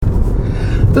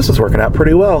this is working out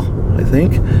pretty well, I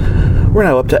think. We're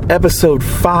now up to episode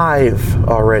 5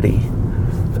 already.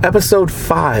 Episode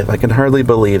 5. I can hardly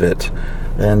believe it.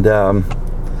 And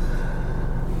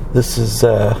this is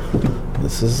a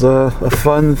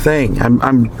fun thing.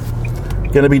 I'm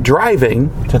going to be driving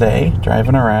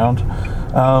around.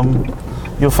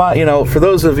 You'll find, for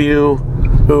those of you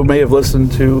who may have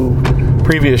listened to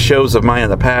previous shows of mine in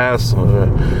the past,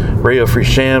 Radio Free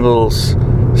Shambles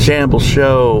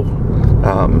Show,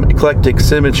 Eclectic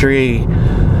Symmetry,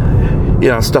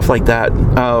 stuff like that.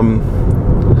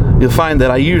 You'll find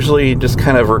that I usually just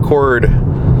kind of record,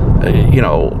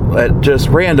 at just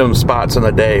random spots in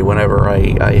the day whenever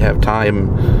I have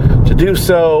time to do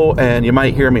so. And you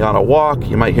might hear me on a walk.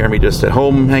 You might hear me just at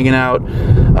home hanging out.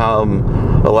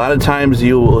 A lot of times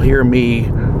you will hear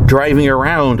me driving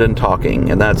around and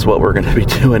talking, and that's what we're going to be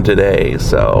doing today.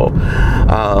 So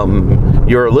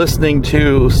you're listening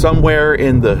to Somewhere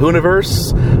in the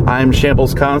Whoniverse. I'm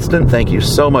Shambles Constant. Thank you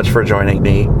so much for joining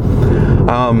me.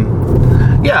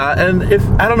 And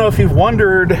I don't know if you've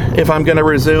wondered if I'm going to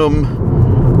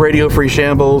resume Radio Free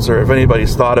Shambles or if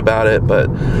anybody's thought about it, but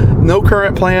no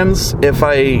current plans. If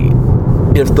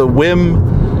the whim,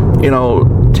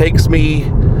 takes me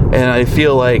and I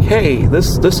feel like, hey,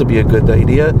 this would be a good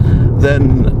idea,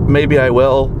 then maybe I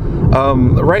will.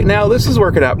 Right now, this is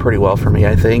working out pretty well for me,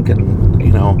 I think, and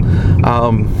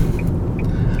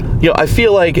I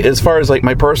feel like as far as like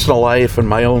my personal life and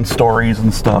my own stories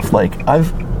and stuff, like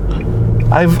I've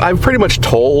pretty much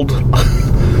told.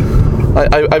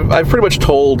 I've pretty much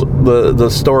told the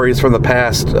stories from the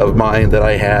past of mine that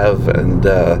I have, and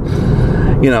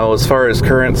as far as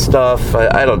current stuff,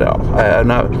 I don't know. I'm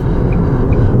not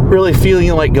really feeling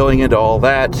like going into all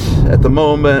that at the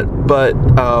moment, but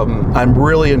I'm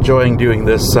really enjoying doing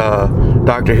this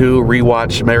Doctor Who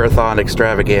rewatch marathon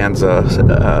extravaganza.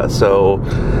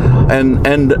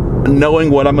 And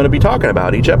knowing what I'm going to be talking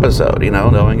about each episode,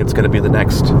 knowing it's going to be the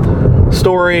next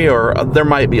story, or there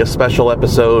might be a special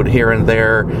episode here and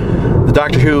there. The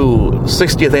Doctor Who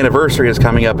 60th anniversary is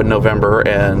coming up in November,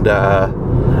 and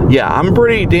I'm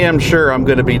pretty damn sure I'm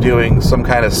going to be doing some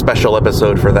kind of special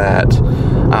episode for that.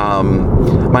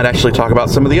 Might actually talk about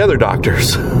some of the other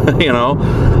Doctors, because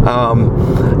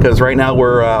right now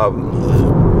we're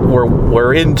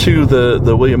into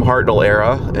the William Hartnell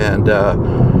era, and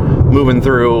moving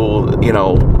through,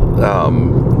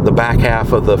 the back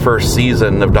half of the first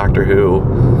season of Doctor Who,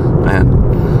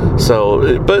 and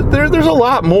so, but there's a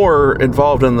lot more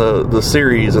involved in the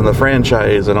series and the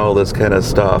franchise and all this kind of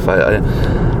stuff.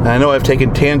 I know I've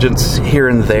taken tangents here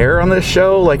and there on this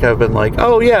show, like I've been like,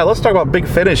 oh yeah, let's talk about Big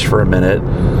Finish for a minute,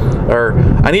 or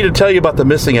I need to tell you about the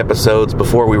missing episodes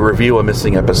before we review a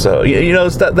missing episode.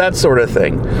 It's that sort of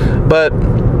thing, but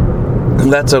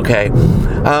that's okay.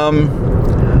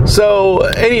 So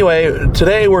anyway,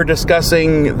 today we're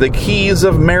discussing The Keys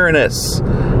of Marinus.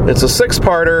 It's a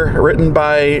 6-parter written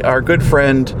by our good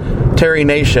friend Terry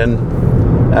Nation,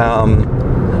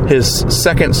 his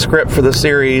second script for the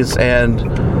series, and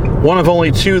one of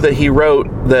only 2 that he wrote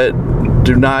that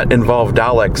do not involve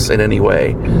Daleks in any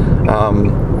way.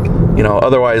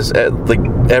 Otherwise,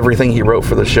 everything he wrote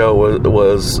for the show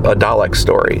was a Dalek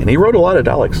story, and he wrote a lot of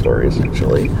Dalek stories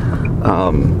actually.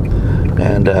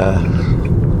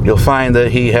 You'll find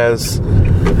that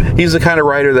he's the kind of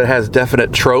writer that has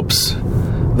definite tropes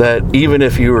that even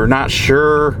if you're not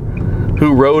sure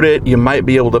who wrote it, you might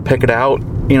be able to pick it out.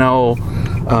 There'll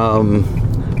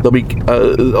be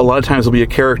a lot of times there'll be a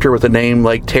character with a name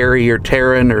like Terry or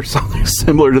Terran or something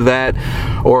similar to that,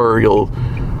 or there'll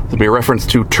be a reference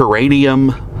to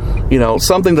Terranium,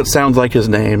 something that sounds like his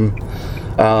name.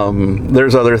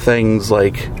 There's other things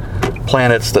like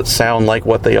planets that sound like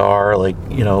what they are, like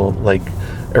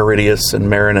Iridius and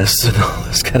Marinus and all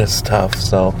this kind of stuff.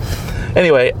 So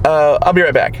anyway, I'll be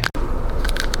right back.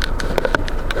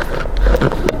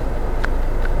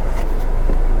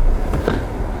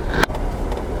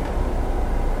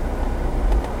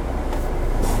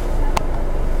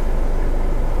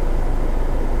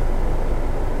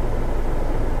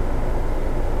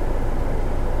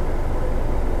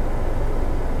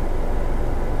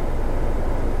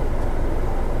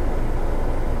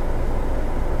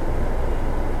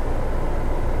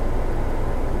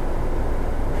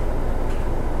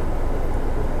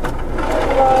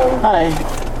 Hi.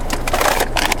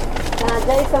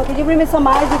 Jason, can you bring me some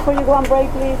ice before you go on break,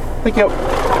 please? Thank you.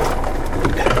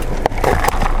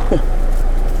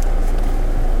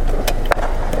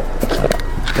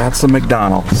 Got some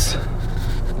McDonald's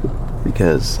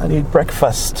because I need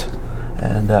breakfast.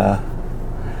 And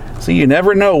so you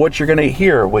never know what you're going to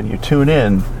hear when you tune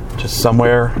in to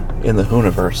Somewhere in the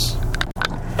Whoniverse.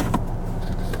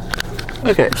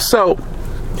 Okay, so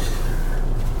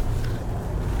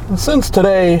since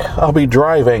today I'll be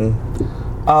driving,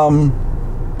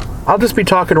 I'll just be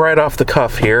talking right off the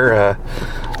cuff here.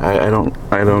 I don't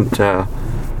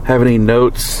have any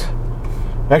notes.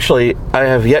 Actually, I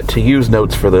have yet to use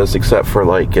notes for this, except for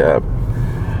the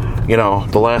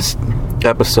last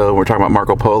episode we're talking about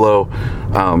Marco Polo.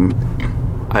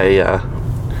 I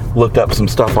looked up some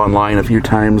stuff online a few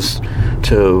times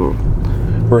to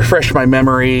refresh my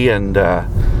memory, and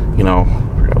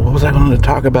what was I going to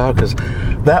talk about? Because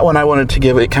that one I wanted to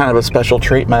give it kind of a special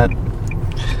treatment.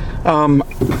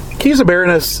 Keys of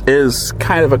Bareness is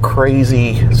kind of a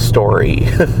crazy story.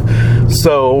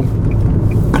 So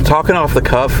talking off the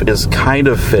cuff is kind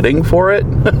of fitting for it.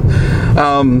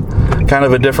 Kind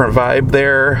of a different vibe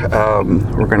there.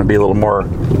 We're going to be a little more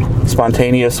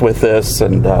spontaneous with this,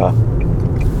 and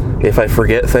if I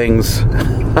forget things,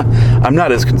 I'm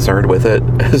not as concerned with it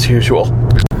as usual.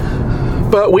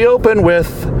 But we open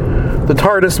with the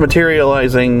TARDIS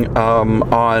materializing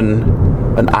on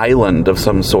an island of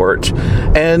some sort,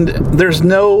 and there's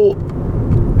no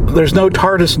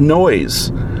TARDIS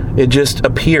noise. It just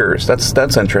appears.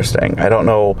 That's interesting. I don't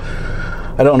know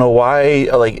why.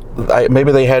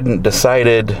 Maybe they hadn't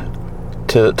decided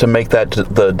to make that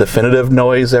the definitive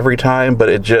noise every time, but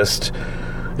it just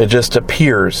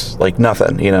appears like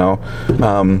nothing.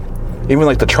 Even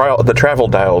like the travel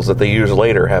dials that they use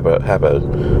later have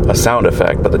a sound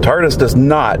effect, but the TARDIS does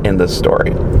not in this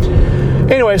story.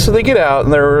 Anyway, so they get out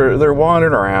and they're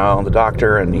wandering around, the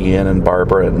Doctor and Ian and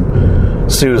Barbara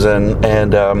and Susan,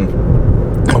 and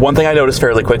one thing I noticed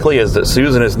fairly quickly is that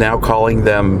Susan is now calling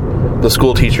them, the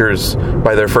school teachers,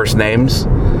 by their first names.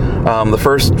 The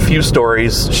first few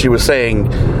stories she was saying,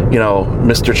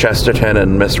 Mr. Chesterton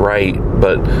and Miss Wright,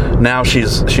 but now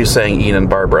she's saying Ian and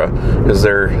Barbara because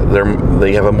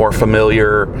they have a more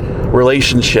familiar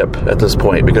relationship at this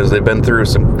point because they've been through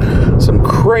some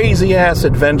crazy ass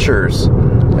adventures,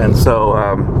 and so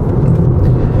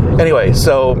anyway,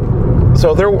 so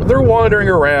they're wandering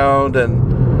around, and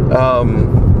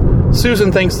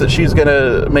Susan thinks that she's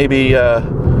gonna maybe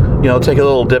take a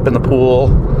little dip in the pool,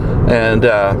 and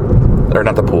or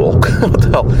not the pool, what the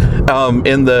hell?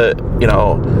 In the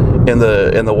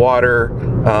water,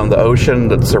 the ocean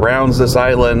that surrounds this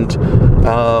island.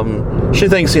 She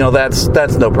thinks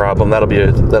that's no problem.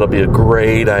 That'll be a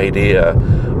great idea.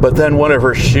 But then one of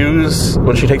her shoes,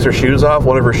 when she takes her shoes off,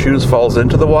 one of her shoes falls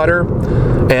into the water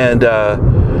and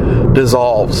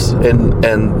dissolves,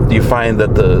 and you find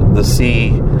that the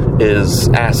sea is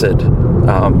acid.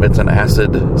 It's an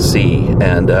acid sea,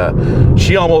 and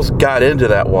she almost got into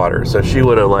that water, so she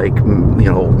would have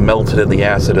melted in the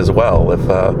acid as well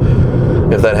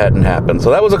if that hadn't happened. So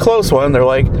that was a close one. They're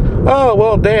like, oh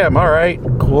well, damn, all right,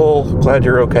 cool, glad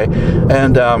you're okay.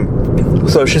 And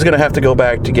so she's gonna have to go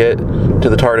back to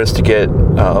the TARDIS to get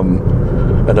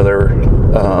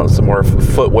some more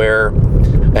footwear,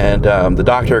 and the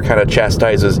Doctor kind of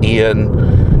chastises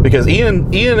Ian because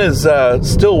Ian is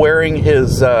still wearing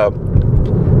his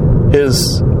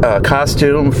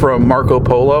costume from Marco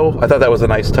Polo. I thought that was a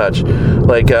nice touch.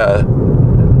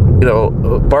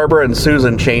 Barbara and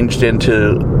Susan changed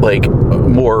into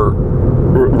more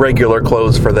regular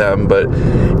clothes for them, but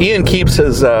Ian keeps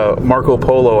his Marco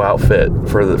Polo outfit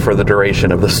for the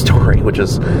duration of the story, which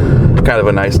is kind of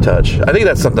a nice touch. I think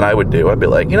that's something I would do. I'd be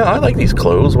like, I like these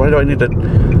clothes. Why do I need to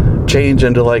change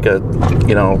into a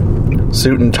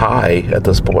suit and tie at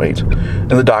this point?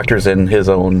 And the Doctor's in his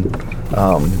own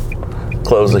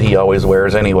clothes that he always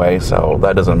wears anyway, so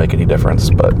that doesn't make any difference.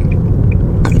 But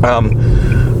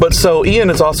so Ian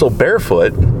is also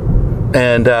barefoot,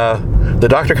 and the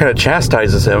Doctor kind of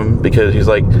chastises him because he's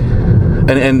like,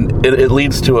 and it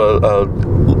leads to a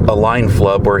line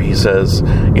flub where he says,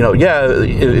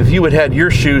 if you had your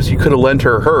shoes, you could have lent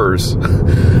her hers.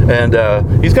 And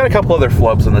he's got a couple other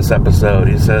flubs in this episode.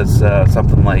 He says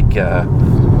something like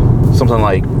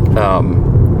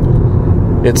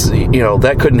it's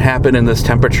that couldn't happen in this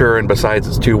temperature, and besides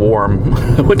it's too warm,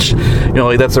 which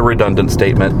that's a redundant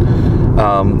statement.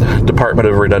 Department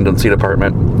of Redundancy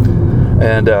Department.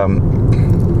 And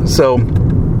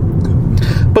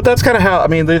but that's kind of how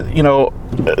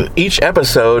each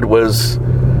episode was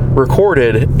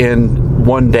recorded in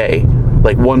one day,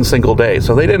 one single day,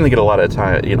 so they didn't get a lot of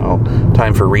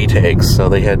time for retakes, so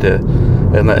they had to,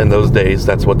 in those days,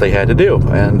 that's what they had to do,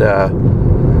 and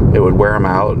it would wear them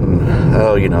out, and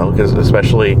because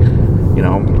especially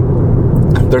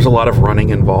there's a lot of running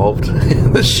involved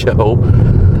in the show.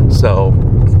 So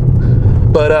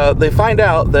but they find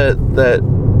out that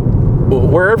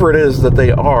wherever it is that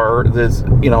they are, there's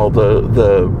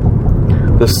the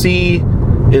sea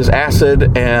is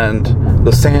acid and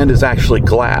the sand is actually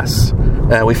glass.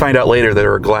 And we find out later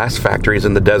there are glass factories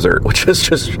in the desert, which is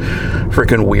just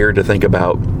freaking weird to think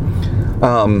about.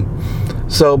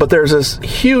 But there's this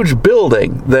huge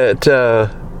building that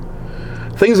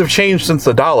things have changed since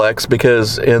the Daleks,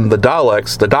 because in the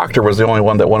Daleks, the Doctor was the only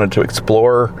one that wanted to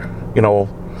explore,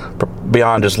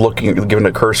 beyond just giving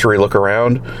a cursory look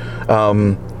around.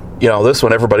 This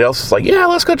one, everybody else is like, yeah,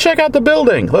 let's go check out the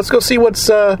building. Let's go see what's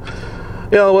in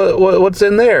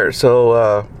there.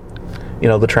 So,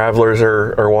 the travelers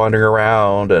are wandering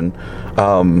around, and,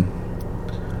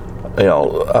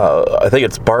 I think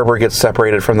it's Barbara gets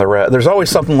separated from the rest. There's always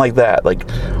something like that. Like,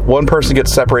 one person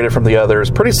gets separated from the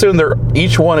others. Pretty soon,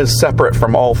 each one is separate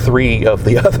from all three of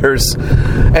the others,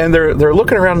 and they're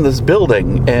looking around in this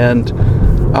building, and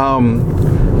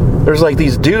there's like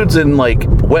these dudes in like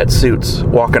wetsuits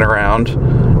walking around,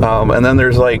 and then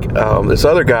there's like this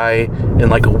other guy in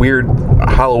like a weird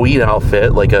Halloween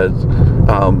outfit, like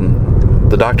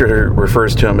the Doctor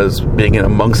refers to him as being in a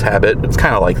monk's habit. It's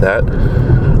kind of like that,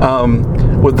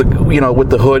 with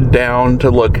the hood down to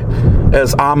look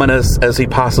as ominous as he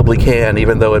possibly can,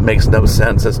 even though it makes no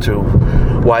sense as to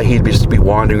why he'd just be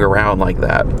wandering around like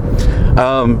that.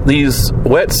 These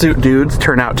wetsuit dudes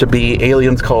turn out to be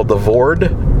aliens called the Voord,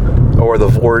 or the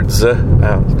Voords.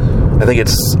 I think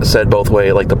it's said both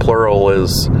ways, like the plural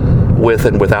is with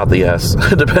and without the S,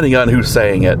 depending on who's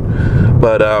saying it.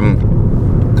 But,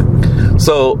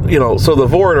 so the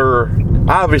Voord are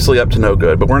obviously up to no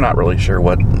good, but we're not really sure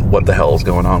what the hell is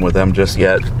going on with them just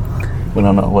yet. We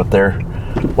don't know what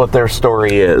their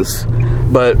story is.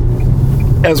 But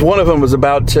as one of them was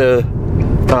about to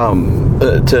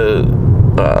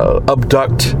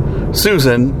abduct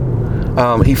Susan,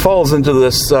 he falls into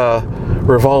this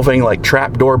revolving like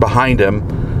trap door behind him,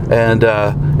 and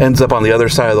ends up on the other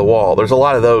side of the wall. There's a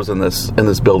lot of those in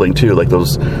this building too, like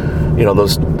those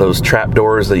trap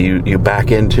doors that you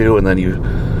back into, and then you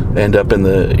end up in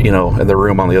the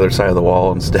room on the other side of the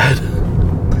wall instead.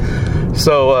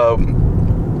 So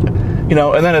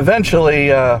and then eventually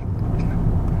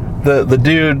the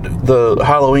dude, the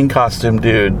Halloween costume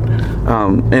dude,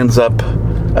 ends up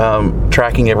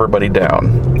tracking everybody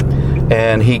down,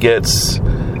 and he gets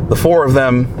the four of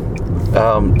them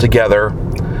together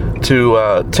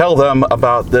to tell them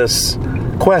about this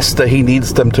quest that he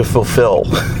needs them to fulfill.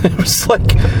 It was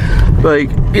like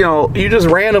you just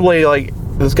randomly, like,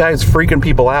 this guy's freaking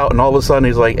people out, and all of a sudden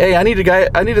he's like, hey, I need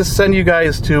to send you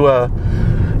guys to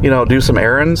do some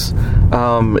errands,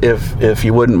 if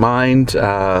you wouldn't mind.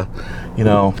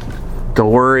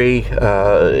 Don't worry,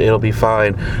 it'll be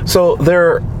fine. So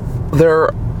there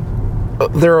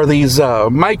are these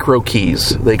micro keys,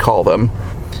 they call them,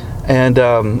 and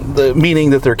meaning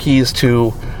that they're keys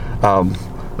to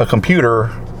a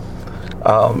computer,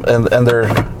 and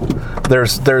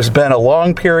there's been a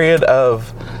long period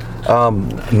of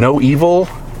no evil.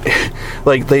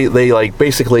 Like they like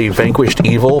basically vanquished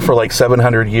evil for like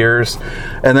 700 years,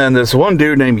 and then this one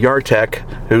dude named Yartek,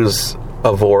 who's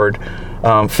a Voord,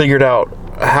 figured out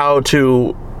how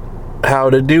to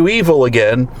do evil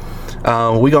again.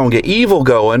 We gonna get evil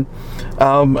going,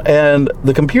 and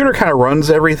the computer kind of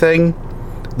runs everything.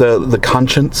 The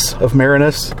conscience of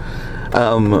Marinus,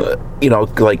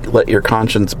 like, let your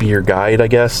conscience be your guide. I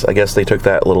guess they took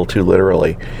that a little too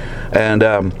literally, and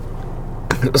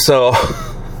so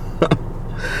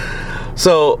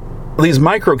these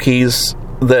micro keys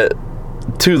that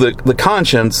to the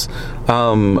conscience,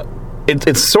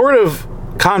 it's sort of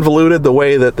convoluted the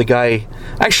way that the guy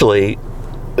actually,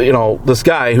 this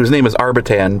guy whose name is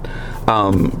Arbitan,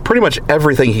 pretty much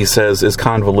everything he says is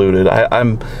convoluted.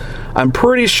 I'm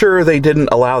pretty sure they didn't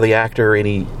allow the actor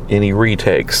any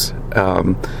retakes,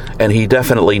 and he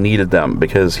definitely needed them,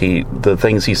 because the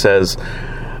things he says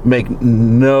make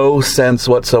no sense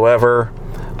whatsoever.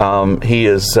 He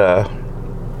is,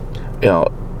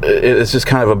 it's just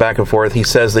kind of a back and forth. He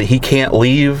says that he can't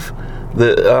leave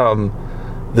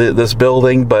this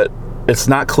building, but it's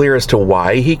not clear as to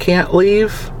why he can't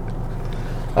leave.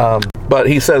 But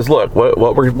he says, look,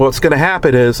 what's going to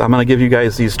happen is I'm going to give you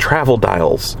guys these travel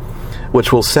dials,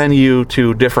 which will send you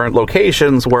to different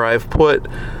locations where I've put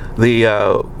the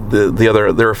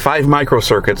other. There are 5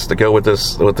 microcircuits that go with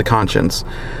the conscience,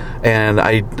 and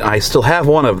I still have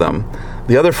one of them.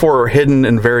 The other 4 are hidden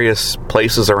in various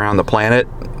places around the planet.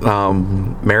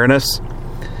 Marinus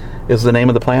is the name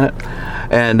of the planet,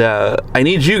 and I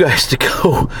need you guys to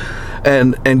go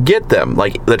and get them.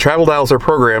 Like, the travel dials are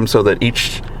programmed so that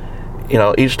each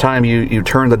time you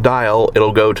turn the dial,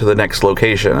 it'll go to the next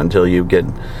location until you get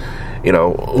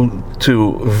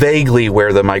to vaguely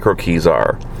where the micro keys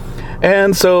are.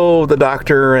 And so the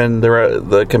doctor and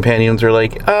the companions are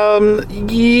like,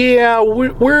 yeah,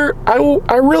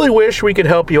 I really wish we could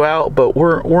help you out, but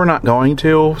we're not going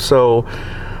to. So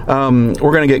we're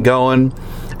going to get going.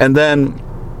 And then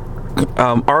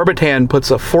Arbitan puts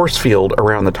a force field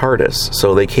around the TARDIS,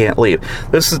 so they can't leave.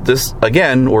 This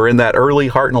again, we're in that early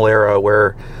Hartnell era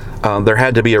where there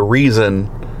had to be a reason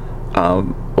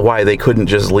why they couldn't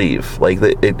just leave. Like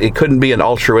it couldn't be an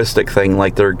altruistic thing,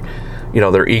 like they're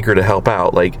eager to help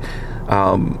out, like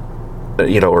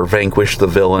or vanquish the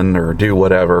villain or do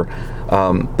whatever.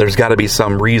 There's got to be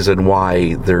some reason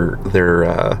why they're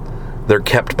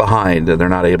kept behind and they're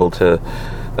not able to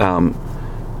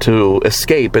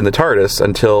escape in the TARDIS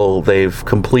until they've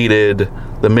completed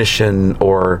the mission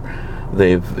or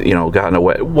they've gotten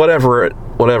away, whatever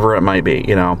it might be.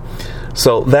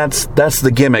 So that's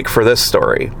the gimmick for this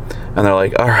story. And they're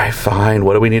like, all right, fine,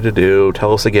 what do we need to do?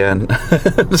 Tell us again.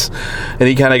 And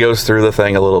he kind of goes through the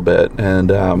thing a little bit, and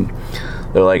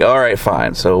they're like, all right,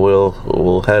 fine, so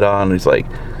we'll head on. He's like,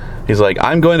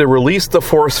 I'm going to release the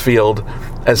force field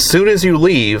as soon as you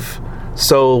leave,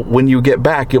 so when you get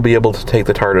back, you'll be able to take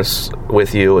the TARDIS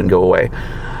with you and go away.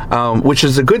 Which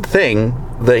is a good thing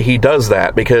that he does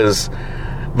that, because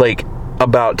like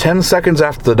about 10 seconds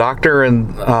after the doctor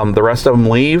and the rest of them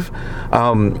leave,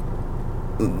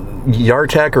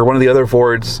 Yartek or one of the other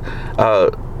Voords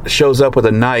shows up with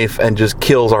a knife and just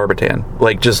kills Arbitan.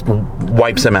 Like, just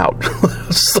wipes him out.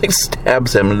 Just like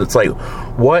stabs him, and it's like,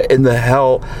 what in the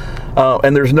hell?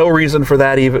 And there's no reason for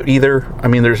that either. I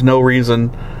mean, there's no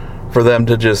reason for them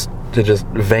to just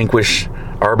vanquish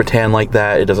Arbitan like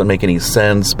that. It doesn't make any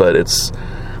sense, but it's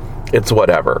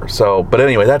whatever. So, but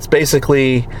anyway, that's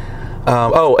basically.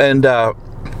 Barbara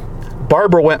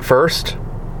went first.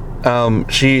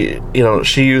 She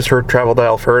used her travel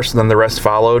dial first, and then the rest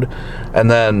followed. And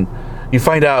then you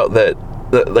find out that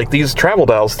like these travel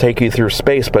dials take you through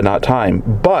space, but not time.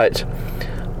 But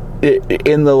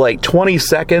in the like 20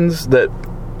 seconds that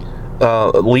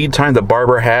lead time that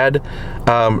Barbara had,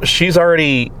 she's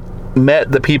already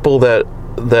met the people that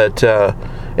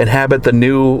inhabit the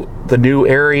new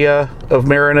area of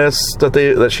Marinus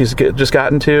that she's just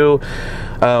gotten to.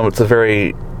 It's a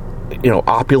very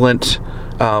opulent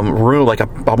room,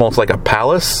 almost like a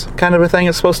palace kind of a thing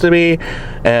it's supposed to be.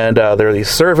 And there are these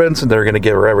servants, and they're going to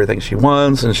give her everything she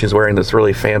wants, and she's wearing this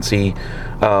really fancy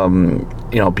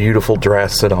beautiful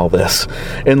dress and all this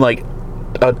in like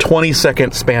a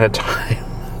 20-second span of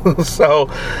time. So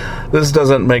this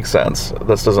doesn't make sense.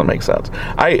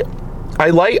 I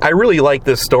really like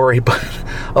this story, but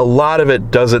a lot of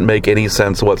it doesn't make any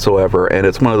sense whatsoever, and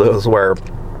it's one of those where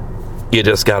you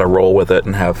just gotta roll with it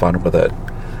and have fun with it.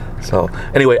 So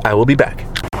anyway, I will be back.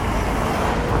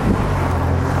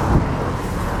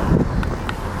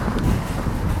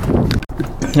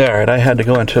 Alright, I had to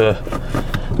go into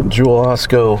Jewel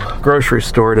Osco grocery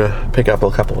store to pick up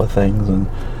a couple of things, and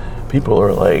people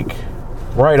are like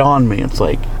right on me. It's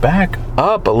like, back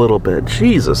up a little bit.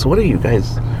 Jesus, what are you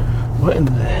guys... What in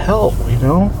the hell,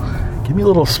 Give me a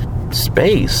little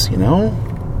space,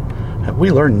 Have we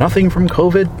learned nothing from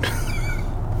COVID?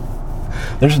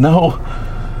 There's no...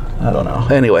 I don't know.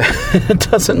 Anyway, it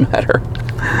doesn't matter.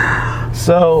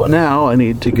 So now I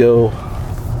need to go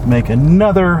make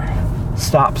another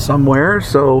stop somewhere.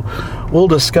 So we'll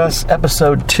discuss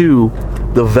episode 2,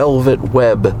 The Velvet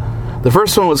Web. The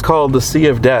first one was called The Sea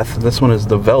of Death. This one is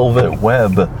The Velvet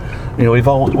Web.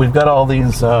 We've got all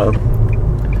these...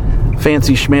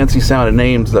 fancy schmancy sounding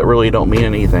names that really don't mean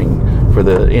anything for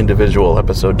the individual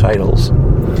episode titles.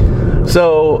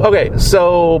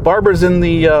 So Barbara's in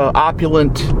the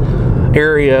opulent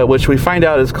area, which we find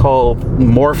out is called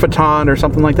Morphaton or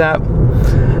something like that.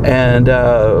 And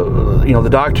the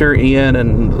doctor, Ian,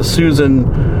 and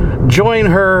Susan join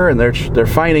her, and they're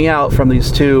finding out from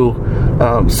these two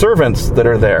servants that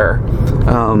are there,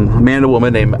 a man and a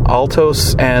woman named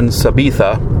Altos and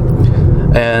Sabitha,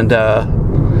 and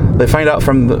they find out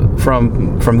from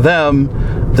them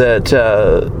that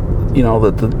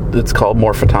that it's called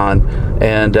Morphaton,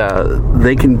 and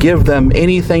they can give them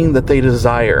anything that they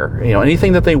desire.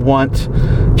 Anything that they want,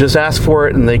 just ask for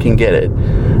it and they can get it.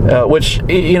 Which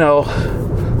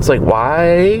it's like,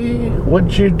 why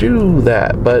would you do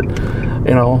that? But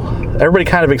everybody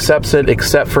kind of accepts it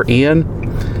except for Ian,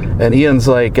 and Ian's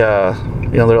like, they're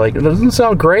like, it doesn't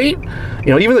sound great.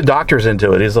 Even the doctor's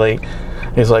into it. He's like,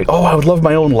 oh, I would love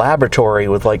my own laboratory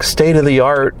with like state of the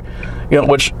art,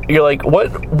 which you're like,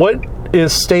 what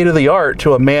is state of the art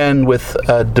to a man with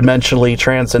a dimensionally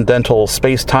transcendental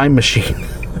space-time machine?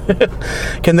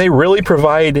 Can they really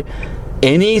provide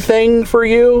anything for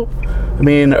you? I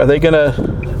mean, are they gonna?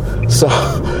 So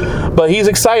but he's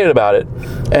excited about it.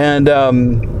 And,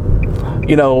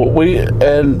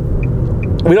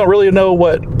 we don't really know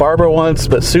what Barbara wants,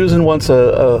 but Susan wants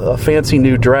a fancy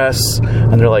new dress,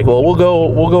 and they're like, well,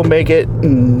 we'll go make it,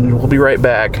 and we'll be right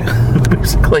back,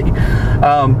 basically.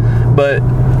 But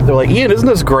they're like, Ian, isn't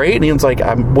this great? And Ian's like,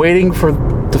 I'm waiting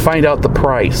to find out the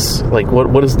price. Like,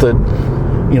 what is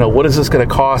what is this going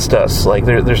to cost us? Like,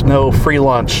 there's no free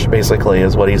lunch, basically,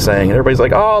 is what he's saying. And everybody's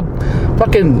like, oh,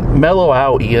 fucking mellow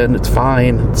out, Ian. It's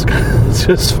fine. It's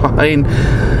just fine.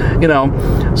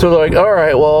 So they're like, all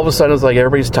right, well, all of a sudden it's like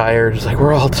everybody's tired. It's like,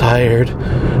 we're all tired.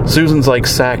 Susan's like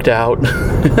sacked out.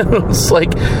 It's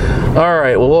like, all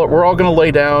right, well, we're all going to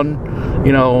lay down,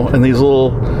 in these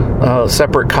little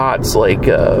separate cots, like,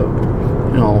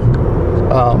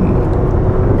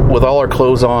 with all our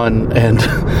clothes on and,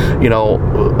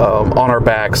 on our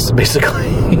backs,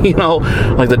 basically,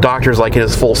 like the doctor's like in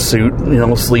his full suit,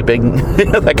 sleeping,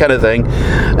 that kind of thing.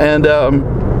 And,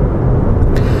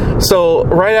 so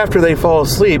right after they fall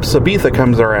asleep, Sabitha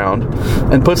comes around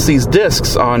and puts these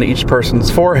discs on each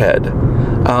person's forehead.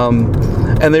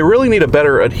 And they really need a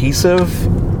better adhesive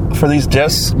for these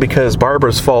discs because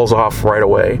Barbara's falls off right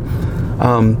away.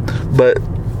 But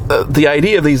the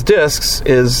idea of these discs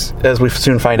is, as we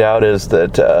soon find out, is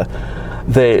that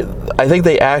I think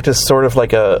they act as sort of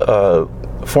like a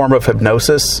form of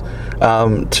hypnosis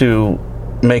to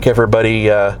make everybody,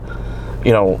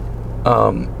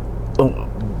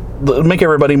 make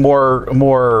everybody more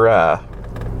what's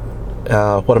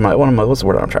the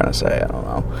word I'm trying to say? I don't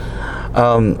know.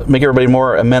 Make everybody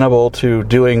more amenable to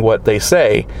doing what they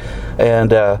say, and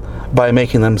by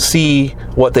making them see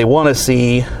what they want to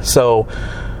see. So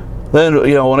then,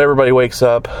 when everybody wakes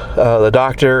up, the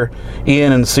doctor,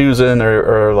 Ian, and Susan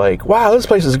are like, wow, this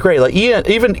place is great. Like,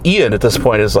 even Ian at this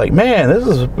point is like, man,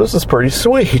 this is pretty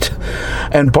sweet.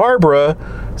 And Barbara,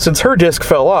 since her disc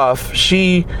fell off,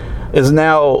 she is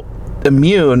now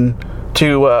immune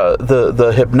to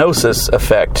the hypnosis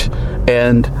effect,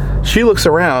 and she looks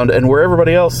around, and where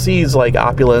everybody else sees like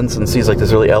opulence and sees like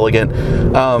this really elegant,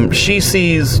 she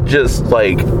sees just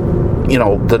like,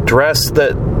 the dress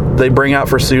that they bring out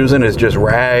for Susan is just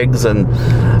rags, and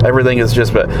everything is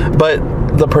just, but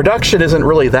the production isn't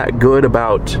really that good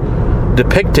about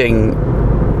depicting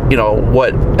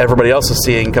what everybody else is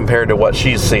seeing compared to what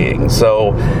she's seeing.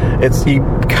 So you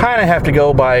kind of have to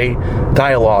go by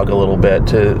dialogue a little bit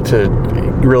to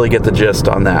really get the gist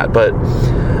on that. But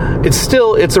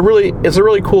it's a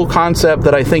really cool concept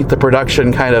that I think the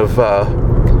production kind of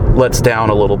lets down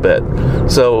a little bit.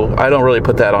 So I don't really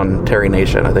put that on Terry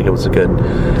Nation. I think it was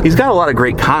he's got a lot of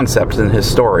great concepts in his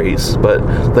stories,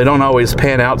 but they don't always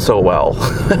pan out so well.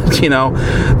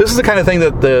 This is the kind of thing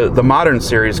that the modern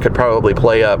series could probably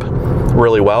play up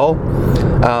really well.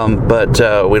 But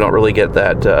we don't really get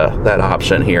that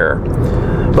option here.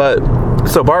 But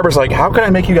so Barbara's like, how can I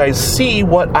make you guys see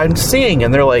what I'm seeing?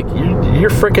 And they're like, you're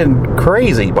freaking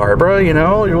crazy, Barbara.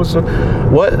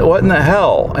 What in the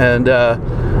hell? And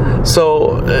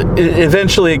so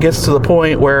eventually it gets to the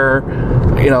point where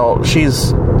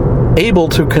she's able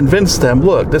to convince them,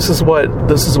 look, this is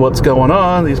what's going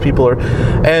on. These people are,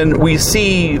 and we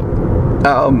see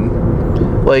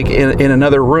like in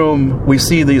another room, we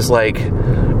see these like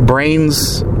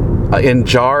brains in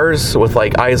jars with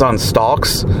like eyes on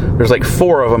stalks. There's like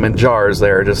 4 of them in jars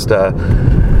there, just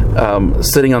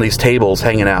sitting on these tables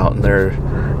hanging out, and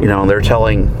they're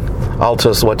telling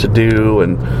Altus what to do,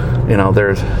 and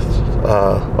there's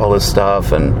all this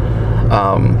stuff, and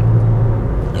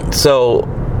so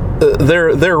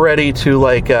they're ready to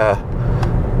like to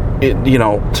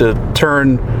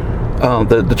turn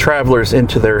the travelers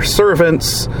into their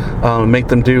servants, make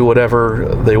them do whatever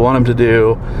they want them to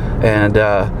do. And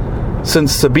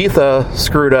since Sabitha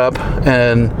screwed up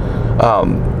and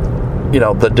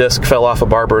the disc fell off of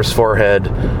Barbara's forehead,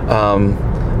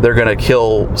 they're going to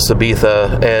kill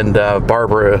Sabitha and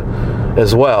Barbara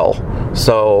as well.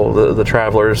 So the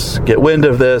travelers get wind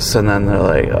of this, and then they're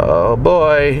like, oh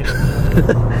boy,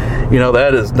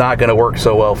 that is not going to work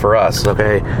so well for us.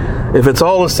 Okay, if it's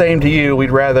all the same to you,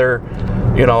 we'd rather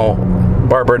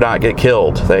Barbara not get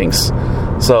killed. Thanks.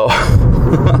 So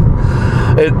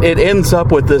it ends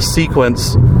up with this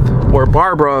sequence where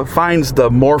Barbara finds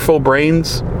the morpho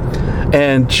brains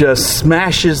and just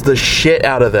smashes the shit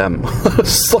out of them.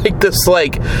 It's like this,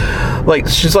 like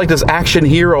she's like this action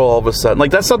hero all of a sudden.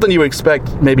 Like, that's something you expect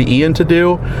maybe Ian to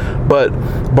do, but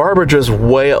Barbara just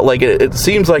it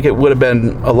seems like it would have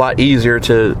been a lot easier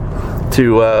to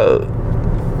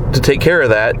take care of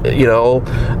that,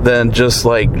 than just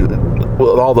like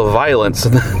all the violence,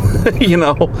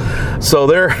 So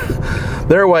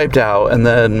they're wiped out, and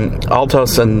then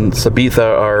Altos and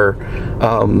Sabitha are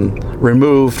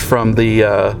removed from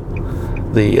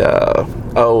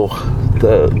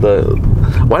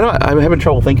I'm having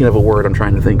trouble thinking of a word I'm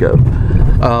trying to think of.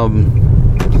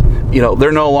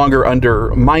 They're no longer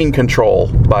under mind control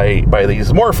by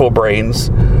these morpho brains.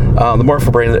 The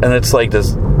morpho brain, and it's like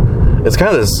this. It's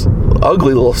kind of this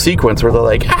ugly little sequence where they're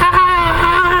like, ah!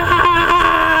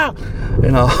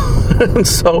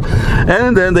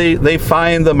 and then they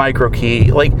find the micro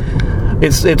key. Like,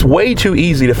 it's way too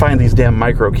easy to find these damn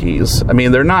micro keys. I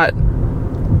mean, they're not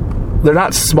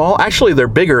small. Actually, they're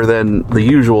bigger than the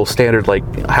usual standard like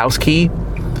house key,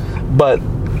 but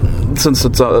since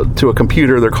it's to a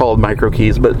computer, they're called micro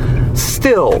keys. But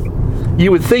still,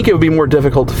 you would think it would be more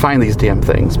difficult to find these damn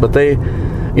things. But they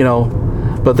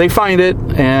find it,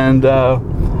 and they're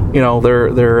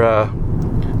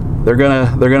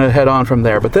gonna head on from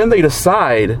there. But then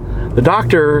the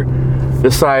doctor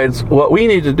decides what we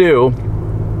need to do,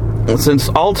 since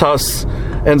Altos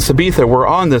and Sabitha were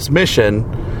on this mission,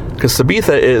 because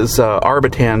Sabitha is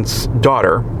Arbitan's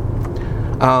daughter,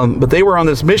 but they were on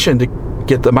this mission to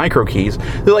get the micro keys.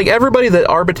 They're like, everybody that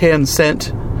Arbitan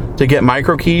sent to get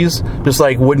micro keys just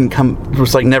like wouldn't come,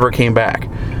 just like never came back.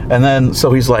 And then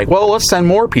so he's like, well, let's send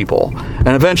more people. And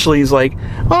eventually he's like,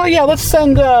 oh yeah, let's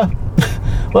send well,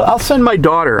 I'll send my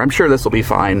daughter. I'm sure this will be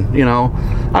fine.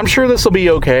 I'm sure this will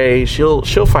be okay.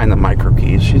 She'll find the micro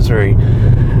keys. She's very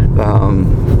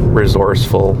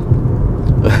resourceful.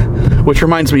 Which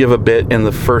reminds me of a bit in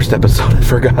the first episode I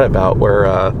forgot about, where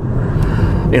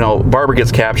Barbara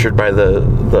gets captured by the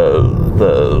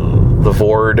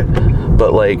Voord,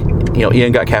 but like,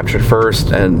 Ian got captured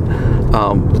first, and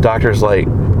the doctor's like,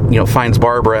 finds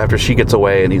Barbara after she gets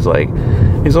away, and he's like,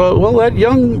 well, that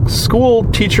young school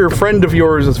teacher friend of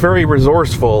yours is very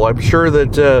resourceful. I'm sure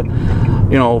that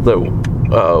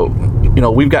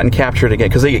we've gotten captured again,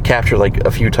 because they get captured like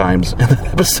a few times in the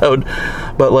episode,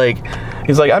 but like,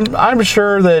 he's like, I'm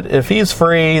sure that if he's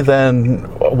free, then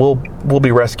we'll be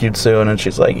rescued soon. And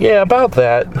she's like, yeah, about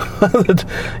that.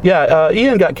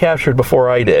 Ian got captured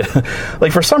before I did.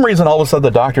 Like, for some reason, all of a sudden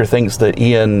the doctor thinks that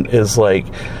Ian is like,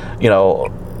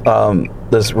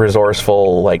 this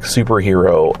resourceful like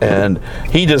superhero, and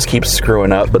he just keeps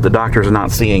screwing up, but the doctor's not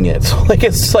seeing it. So like,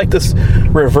 it's like this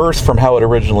reverse from how it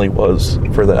originally was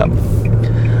for them.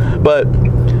 But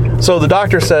so the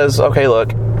doctor says, okay,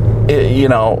 look,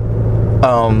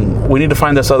 we need to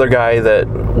find this other guy that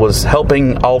was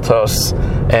helping Altos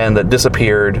and that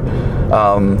disappeared.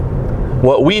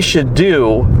 What we should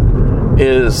do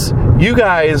is you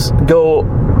guys go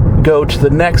to the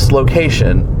next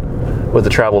location with the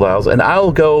travel dials, and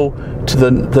I'll go to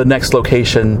the next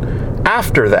location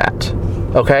after that.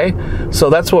 Okay, so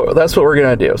that's what we're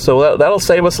gonna do. So that'll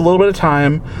save us a little bit of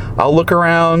time. I'll look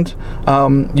around.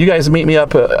 You guys meet me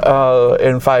up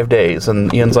in 5 days.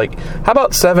 And Ian's like, how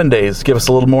about 7 days? Give us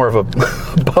a little more of a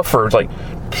buffer. It's like,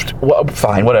 well,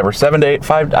 fine, whatever. 7 days,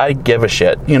 5. I give a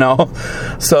shit,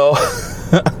 So,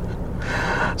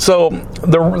 so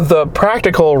the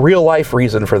practical, real life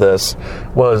reason for this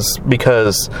was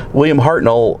because William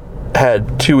Hartnell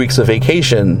had 2 weeks of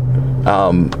vacation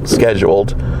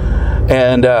scheduled.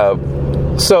 And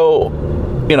so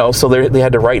they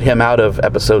had to write him out of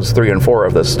episodes 3 and 4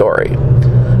 of this story.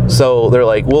 So they're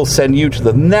like, we'll send you to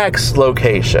the next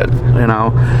location,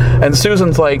 And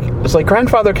Susan's like, it's like,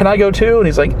 grandfather, can I go too? And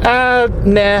he's like, nah.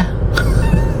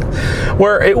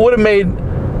 Where it would have made,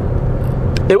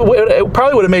 it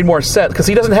probably would have made more sense, because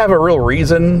he doesn't have a real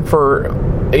reason for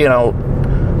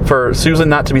Susan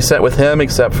not to be sent with him,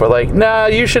 except for like, nah,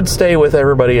 you should stay with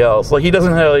everybody else. Like, he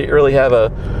doesn't really have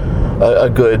a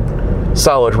good,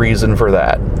 solid reason for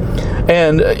that.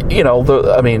 And,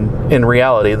 in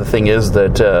reality, the thing is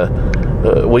that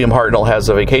William Hartnell has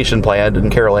a vacation planned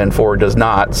and Carol Ann Ford does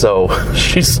not, so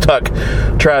she's stuck.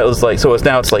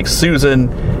 It's like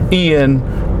Susan, Ian,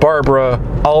 Barbara,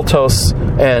 Altos,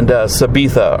 and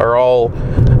Sabitha are all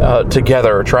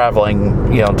together,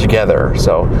 traveling, together.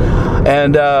 So,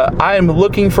 and I'm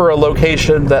looking for a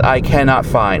location that I cannot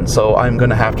find, so I'm going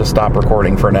to have to stop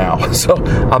recording for now. So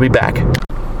I'll be back.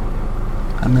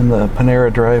 I'm in the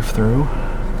Panera drive-thru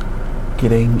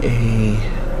getting a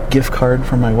gift card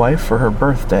from my wife for her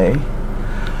birthday.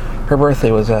 Her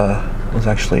birthday was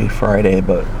actually Friday,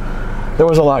 but there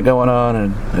was a lot going on,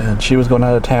 and she was going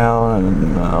out of town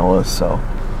and all this, so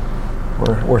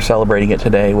we're celebrating it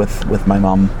today with my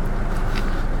mom.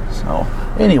 So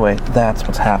anyway, that's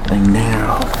what's happening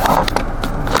now.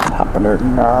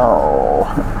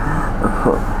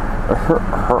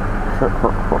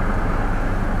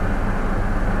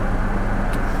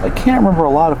 I can't remember a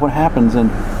lot of what happens in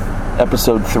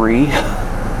episode 3.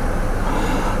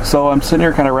 So I'm sitting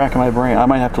here kind of racking my brain. I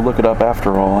might have to look it up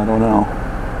after all. I don't know.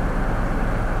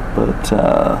 But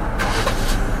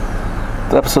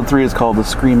episode 3 is called The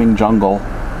Screaming Jungle.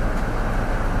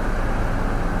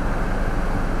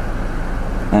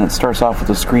 And it starts off with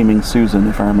a screaming Susan,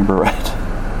 if I remember right.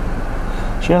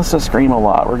 She has to scream a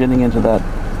lot. We're getting into that.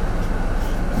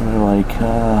 They're like,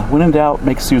 when in doubt,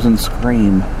 make Susan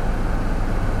scream.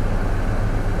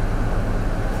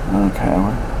 Okay.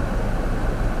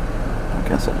 I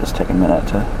guess it'll just take a minute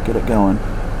to get it going.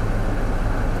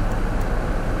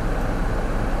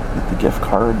 Get the gift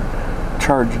card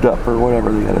charged up or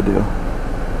whatever they gotta do.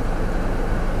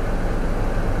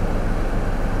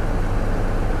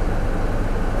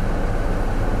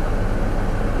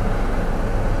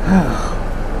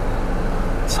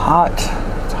 It's hot.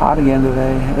 It's hot again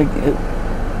today. It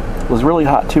was really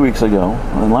hot 2 weeks ago,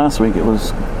 and last week it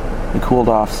cooled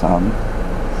off some.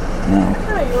 Yeah.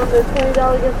 Oh, you want the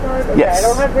 $20 gift card? Okay, Yes. I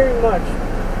don't have very much.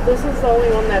 This is the only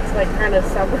one that's like kind of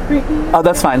summery. Oh,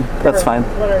 that's fine. That's fine.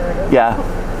 Whatever it is. Yeah.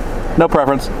 No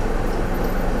preference. You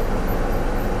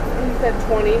said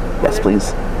 20. Yes,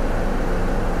 please.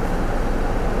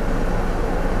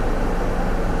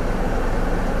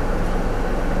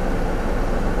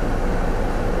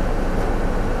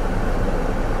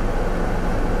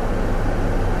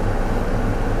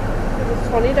 It's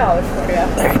 $20 for you.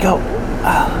 There you go.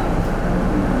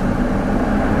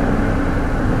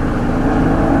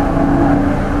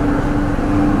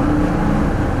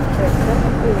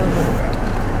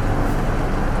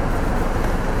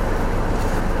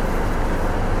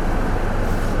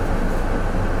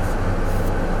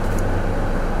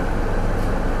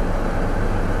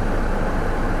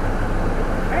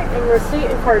 Alright, and receipt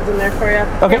and cards in there for you.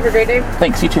 Okay. Have a great day.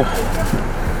 Thanks, you too.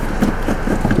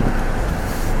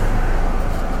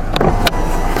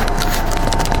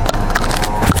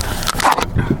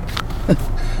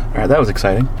 Alright, that was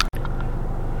exciting.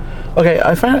 Okay,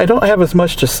 I find I don't have as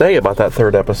much to say about that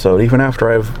third episode, even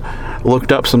after I've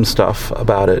looked up some stuff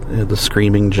about it, the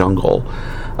Screaming Jungle.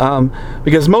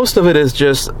 Because most of it is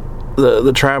just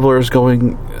the travelers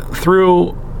going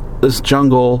through this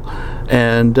jungle,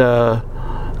 and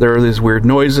there are these weird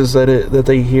noises that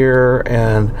they hear,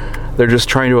 and they're just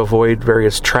trying to avoid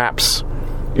various traps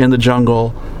in the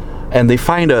jungle, and they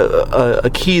find a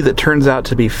key that turns out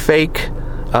to be fake.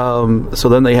 So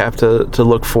then they have to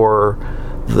look for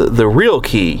the real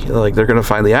key. Like, they're going to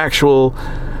find the actual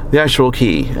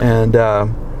key. And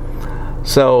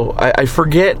so I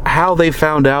forget how they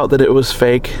found out that it was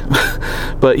fake,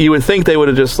 but you would think they would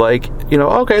have just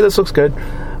okay, this looks good.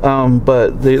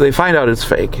 But they find out it's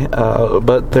fake.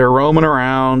 But they're roaming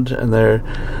around, and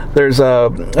there's a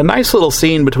nice little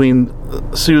scene between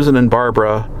Susan and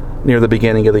Barbara near the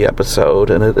beginning of the episode,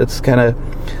 and it's kind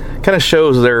of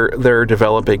shows they're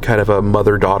developing kind of a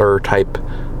mother-daughter type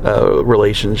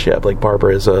relationship. Like,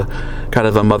 Barbara is a kind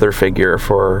of a mother figure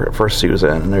for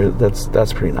Susan, and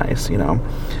that's pretty nice,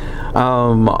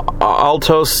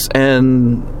 Altos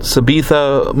and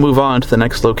Sabitha move on to the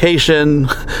next location.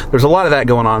 There's a lot of that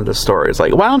going on in the story. It's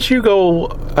like, why don't you go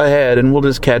ahead and we'll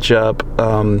just catch up.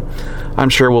 I'm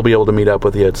sure we'll be able to meet up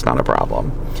with you. It's not a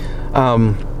problem.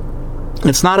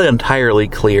 It's not entirely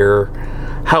clear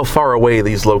how far away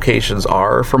these locations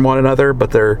are from one another, but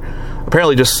they're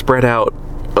apparently just spread out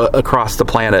across the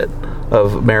planet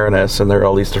of Marinus, and there are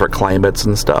all these different climates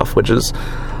and stuff, which is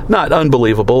not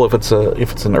unbelievable if it's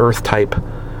an Earth type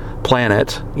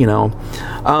planet,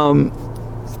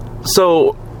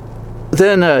 So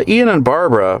then Ian and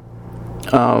Barbara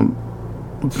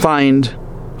find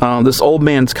this old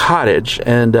man's cottage,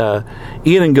 and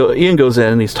Ian goes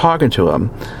in and he's talking to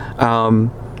him.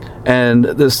 And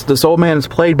this old man is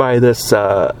played by this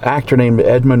actor named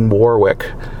Edmund Warwick,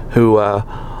 who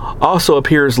also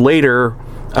appears later,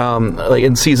 like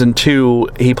in season 2.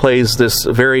 He plays this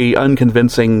very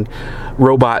unconvincing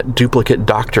robot duplicate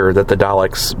doctor that the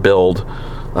Daleks build.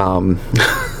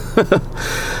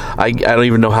 I don't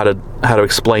even know how to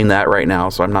explain that right now,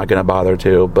 so I'm not going to bother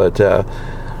to. But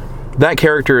that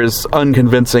character is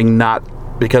unconvincing,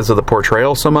 not because of the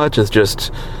portrayal so much. It's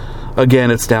just,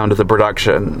 again, it's down to the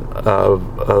production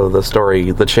of the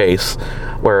story, The Chase,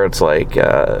 where it's like,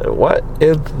 what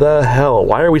in the hell?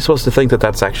 Why are we supposed to think that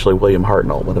that's actually William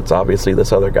Hartnell when it's obviously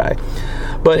this other guy?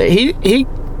 But he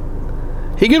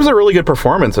gives a really good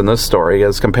performance in this story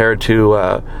as compared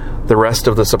to the rest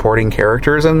of the supporting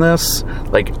characters in this.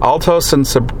 Like, Altos and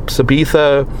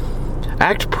Sabitha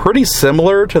act pretty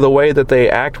similar to the way that they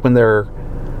act when they're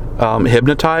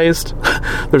hypnotized.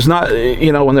 There's not,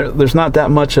 when there's not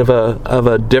that much of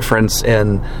a difference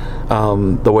in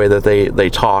the way that they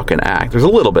talk and act. There's a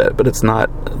little bit, but it's not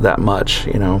that much.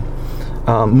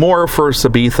 More for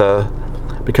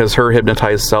Sabitha, because her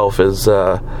hypnotized self is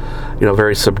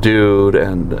very subdued,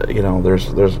 and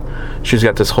there's she's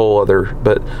got this whole other,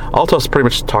 but Altos pretty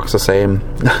much talks the same.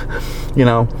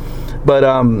 But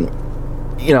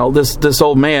this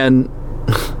old man,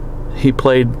 he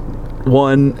played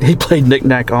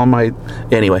Knick-Knack on my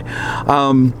anyway.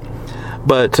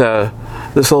 But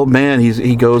this old man,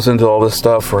 he goes into all this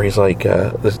stuff where he's like,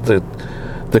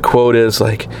 the quote is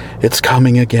like, "It's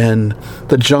coming again.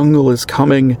 The jungle is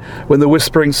coming. When the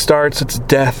whispering starts, it's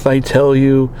death, I tell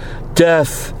you.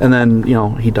 Death." And then,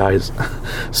 he dies.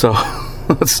 So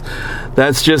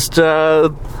that's just,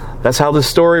 that's how this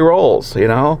story rolls,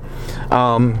 I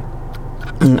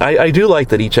do like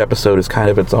that each episode is kind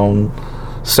of its own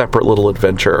separate little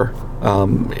adventure.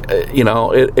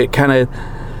 It kind of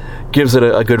gives it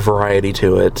a good variety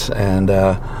to it. And,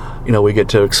 we get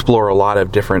to explore a lot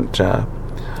of different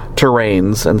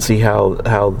terrains and see how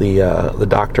the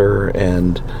doctor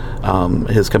and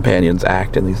his companions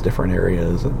act in these different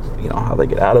areas, and how they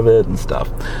get out of it and stuff.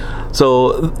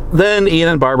 So then Ian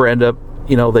and Barbara end up,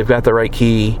 they've got the right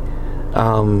key,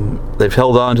 they've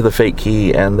held on to the fake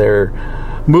key, and they're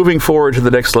moving forward to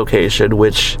the next location,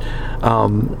 which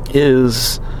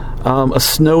is a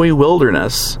snowy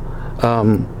wilderness.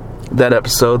 That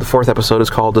episode, the 4th episode, is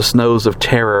called "The Snows of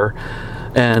Terror,"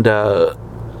 and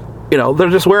they're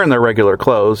just wearing their regular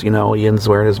clothes. Ian's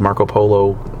wearing his Marco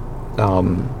Polo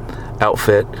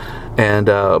outfit, and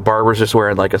Barbara's just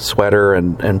wearing like a sweater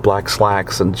and black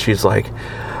slacks, and she's like,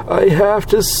 "I have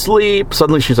to sleep."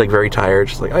 Suddenly she's like very tired.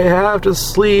 She's like, "I have to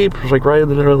sleep." She's like right in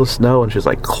the middle of the snow, and she's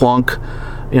like clunk,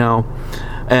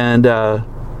 and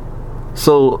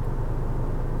so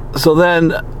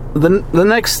then the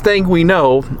next thing we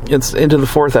know, it's into the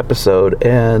 4th episode,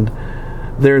 and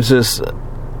there's this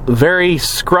very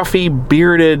scruffy,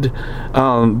 bearded,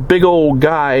 big old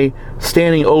guy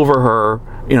standing over her,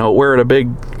 wearing a big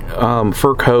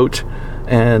fur coat,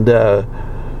 and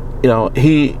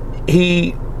he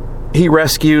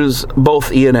rescues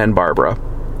both Ian and Barbara,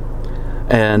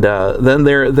 and then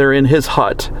they're in his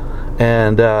hut,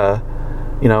 and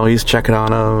he's checking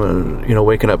on them, and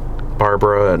waking up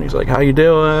Barbara, and he's like, "How you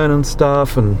doing?" and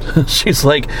stuff, and she's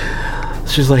like,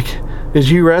 "Did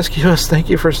you rescue us? Thank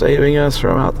you for saving us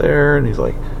from out there." And he's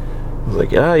like,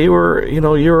 "Yeah, you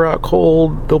were out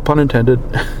cold, no pun intended."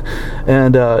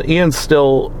 And Ian's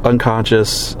still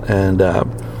unconscious, and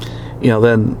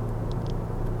then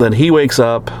he wakes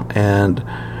up, and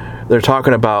they're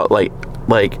talking about like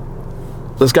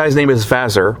this guy's name is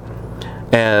Vazir,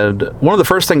 and one of the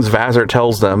first things Vazir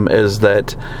tells them is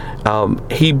that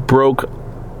he broke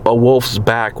a wolf's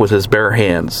back with his bare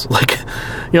hands.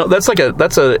 That's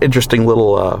an interesting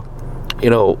little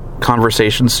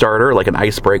conversation starter, like an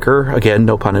icebreaker, again,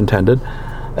 no pun intended.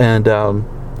 And it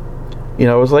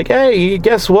was like, "Hey,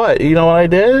 guess what? You know what I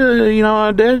did?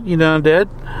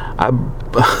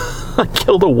 I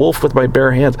killed a wolf with my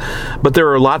bare hands." But there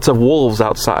are lots of wolves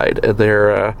outside, and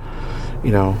they're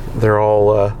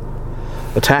all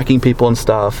attacking people and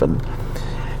stuff. And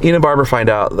Ian and Barbara find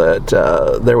out that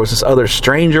there was this other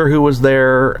stranger who was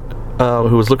there,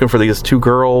 who was looking for these 2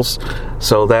 girls.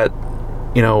 So that,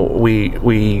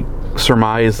 we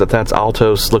surmise that that's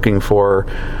Altos looking for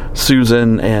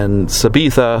Susan and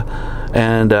Sabitha,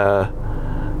 and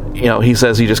he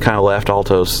says he just kind of left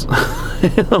Altos.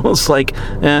 It's like,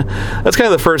 that's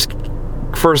kind of the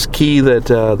first key that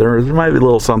there might be a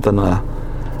little something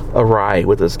awry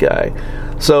with this guy.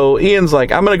 So Ian's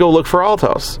like, "I'm going to go look for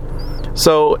Altos."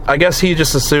 So I guess he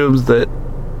just assumes that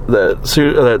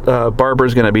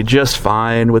Barbara's going to be just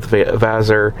fine with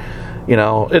Vazir.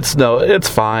 It's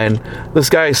fine. This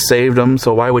guy saved him,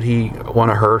 so why would he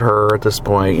want to hurt her at this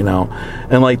point?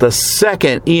 And like the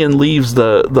second Ian leaves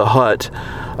the hut,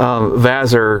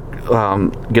 Vazir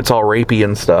gets all rapey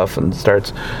and stuff and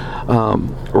starts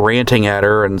ranting at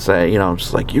her and say,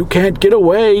 just like, "You can't get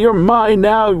away. You're mine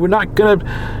now. We're not gonna,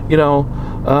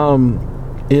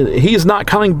 he's not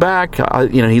coming back."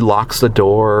 He locks the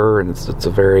door, and it's a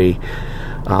very,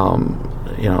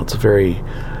 it's a very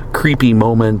creepy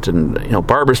moment. And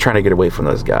Barbara's trying to get away from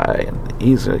this guy, and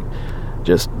he's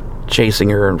just chasing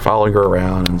her and following her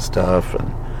around and stuff.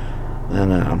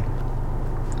 And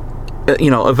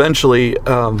eventually,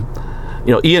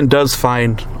 Ian does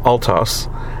find Altos,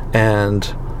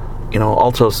 and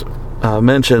Altos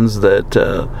mentions that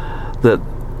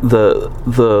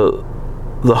the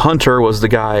hunter was the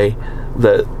guy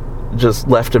that just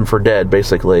left him for dead,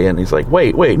 basically. And he's like,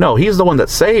 wait, no, he's the one that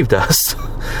saved us.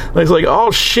 And he's like,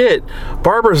 oh shit,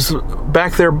 Barbara's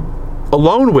back there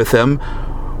alone with him,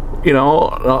 and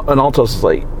Altos is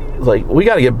like, we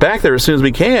got to get back there as soon as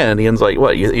we can. Ian's like,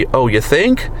 what, you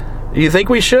think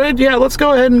we should? Yeah, let's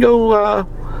go ahead and go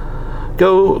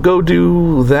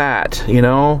do that,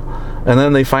 And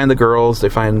then they find the girls, they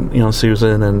find,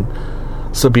 Susan and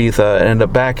Sabitha, and end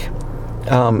up back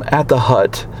at the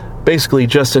hut, basically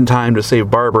just in time to save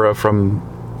Barbara from,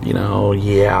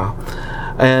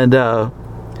 And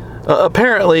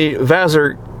apparently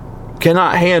Vazer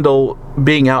cannot handle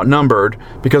being outnumbered,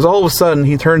 because all of a sudden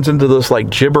he turns into this like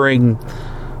gibbering,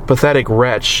 pathetic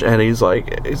wretch, and he's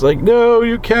like, no,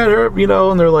 you can't hurt,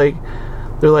 and they're like,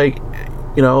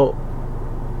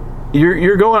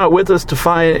 you're going out with us to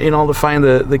find,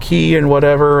 the key and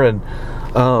whatever, and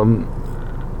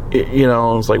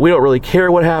it's like, we don't really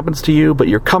care what happens to you, but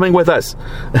you're coming with us.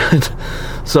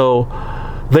 So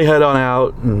they head on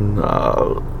out, and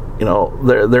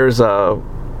there's a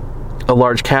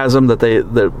large chasm that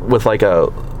with like a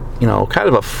kind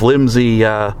of a flimsy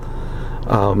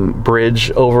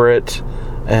bridge over it,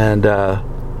 and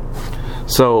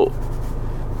so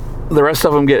the rest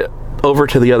of them get over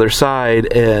to the other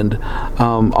side, and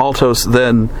Altos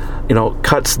then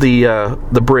cuts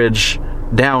the bridge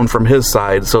down from his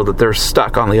side so that they're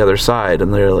stuck on the other side,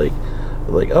 and they're like,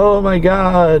 oh my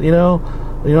god,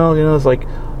 it's like,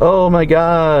 oh my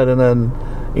god, and then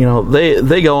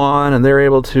they go on, and they're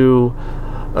able to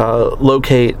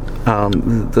locate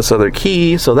this other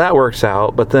key, so that works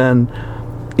out. But then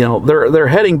they're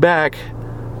heading back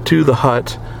to the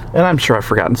hut, and I'm sure I've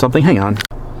forgotten something. Hang on.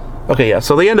 Okay, yeah.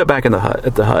 So they end up back at the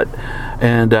hut,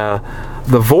 and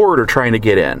the Voord are trying to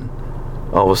get in.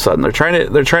 All of a sudden, they're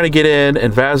trying to get in,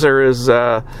 and Vazer is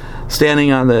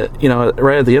standing on the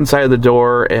right at the inside of the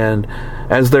door, and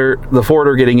as the Voord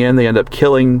are getting in, they end up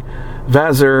killing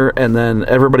Vazer, and then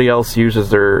everybody else uses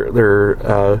their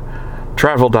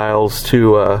travel dials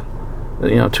to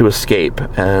escape,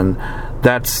 and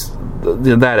that's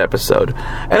that episode.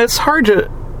 And it's hard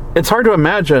to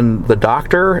imagine the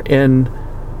Doctor in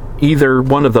either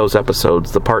one of those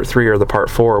episodes, the part 3 or the part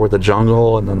 4 with the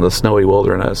jungle and then the snowy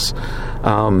wilderness,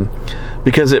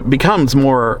 because it becomes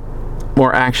more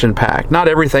action packed. Not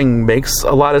everything makes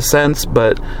a lot of sense,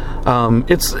 but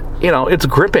it's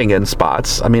gripping in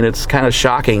spots. I mean, it's kind of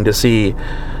shocking to see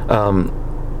that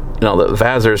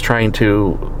Vazer is trying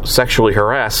to sexually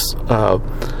harass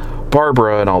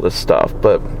Barbara and all this stuff,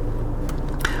 but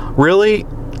really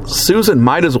Susan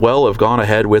might as well have gone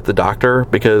ahead with the Doctor,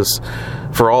 because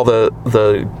for all the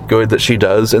good that she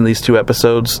does in these 2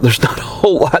 episodes, there's not a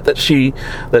whole lot that she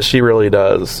really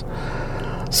does.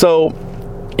 So,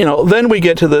 then we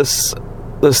get to this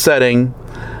setting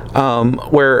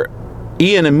where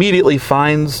Ian immediately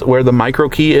finds where the micro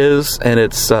key is, and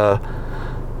it's you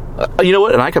know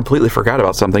what? And I completely forgot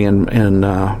about something in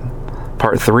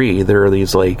part 3. There are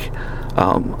these like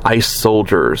ice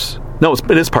soldiers. No,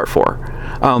 it is part 4.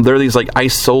 There are these like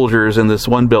ice soldiers in this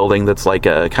one building that's like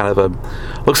looks kind of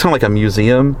like a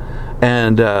museum,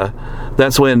 and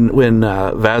that's when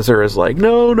Vazer is like,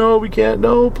 no, we can't,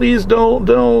 no, please don't.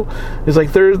 He's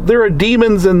like, there are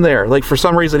demons in there. Like, for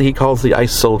some reason he calls the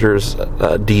ice soldiers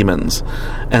demons,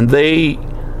 and they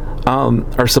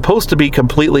are supposed to be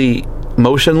completely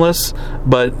motionless,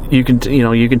 but you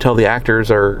can tell the actors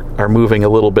are moving a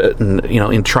little bit, and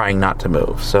in trying not to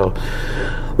move. So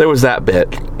there was that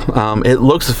bit. It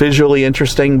looks visually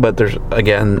interesting, but there's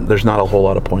not a whole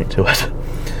lot of point to it.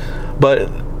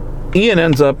 But Ian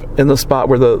ends up in the spot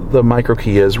where the micro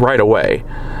key is right away,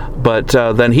 but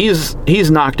then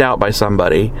he's knocked out by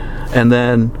somebody, and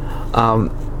then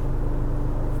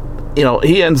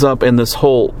he ends up in this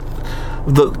whole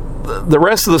the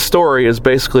rest of the story is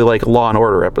basically like a Law and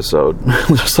Order episode.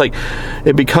 Just like,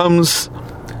 it becomes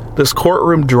this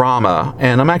courtroom drama,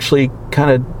 and I'm actually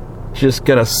kind of just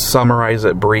gonna summarize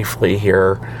it briefly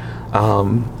here.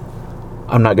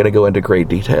 I'm not gonna go into great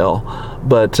detail,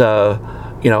 but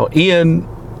Ian,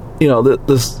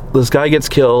 this guy gets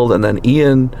killed, and then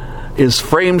Ian is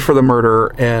framed for the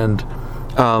murder, and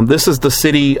this is the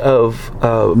city of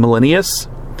Millennius,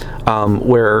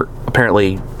 where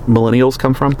apparently millennials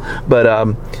come from,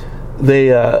 but they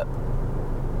have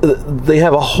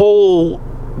a whole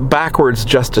backwards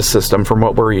justice system from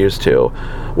what we're used to,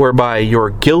 whereby you're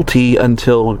guilty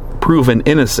until proven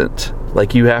innocent.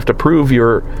 Like, you have to prove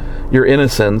your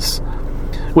innocence,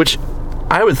 which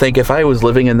I would think if I was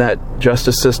living in that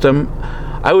justice system,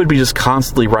 I would be just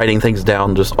constantly writing things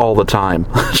down just all the time,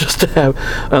 just to have,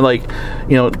 and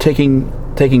taking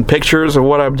taking pictures of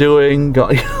what I'm doing,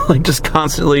 like just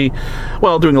constantly,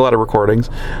 doing a lot of recordings,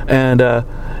 and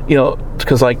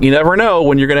because like you never know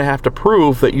when you're going to have to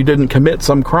prove that you didn't commit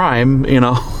some crime,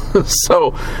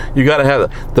 so you got to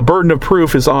have the burden of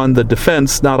proof is on the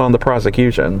defense, not on the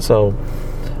prosecution. So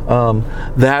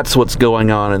that's what's going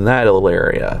on in that little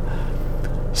area.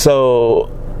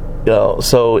 So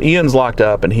so Ian's locked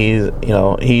up, and he's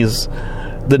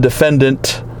the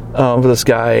defendant for this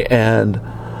guy, and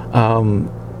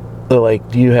they're like,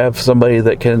 do you have somebody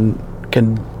that can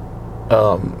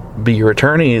be your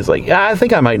attorney? He's like, yeah, I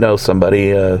think I might know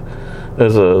somebody.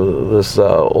 There's this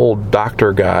old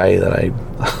doctor guy that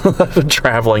I've been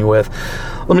traveling with.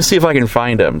 Let me see if I can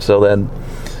find him. So then,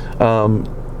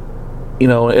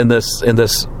 in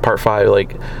this part 5,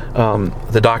 like,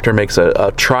 the doctor makes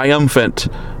a triumphant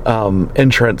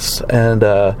entrance, and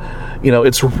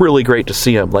it's really great to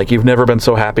see him. Like, you've never been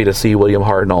so happy to see William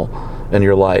Hartnell in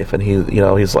your life, and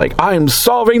he's like, I'm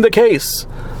solving the case.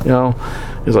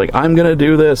 He's like, I'm gonna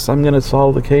do this. I'm gonna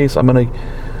solve the case. I'm gonna,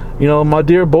 my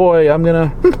dear boy, I'm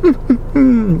going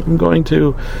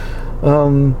to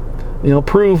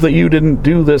prove that you didn't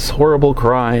do this horrible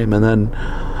crime. And then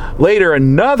later,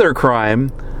 another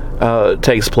crime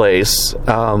takes place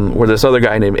where this other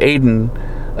guy named Aiden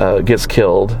gets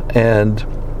killed, and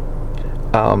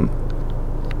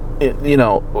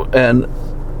and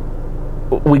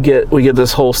we get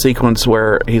this whole sequence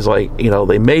where he's like,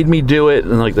 they made me do it,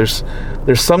 and like there's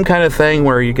some kind of thing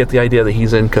where you get the idea that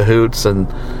he's in cahoots, and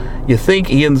you think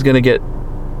Ian's gonna get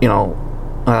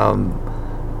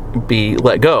be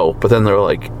let go, but then they're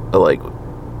like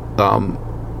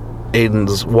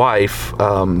Aiden's wife,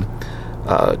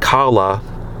 Kala,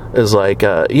 is like,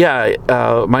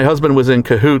 my husband was in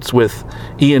cahoots with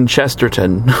Ian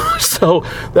Chesterton. So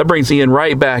that brings Ian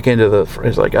right back into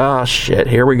he's like, shit,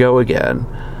 here we go again.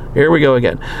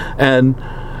 And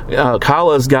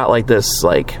Kala's got like this,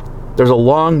 like, there's a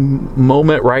long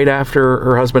moment right after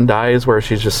her husband dies where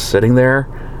she's just sitting there,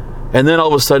 and then all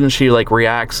of a sudden she like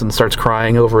reacts and starts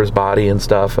crying over his body and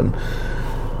stuff. And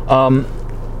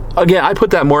again, I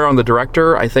put that more on the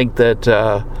director. I think that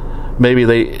maybe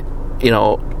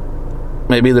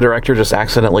maybe the director just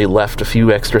accidentally left a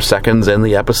few extra seconds in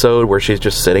the episode where she's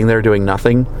just sitting there doing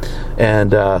nothing,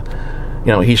 and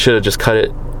he should have just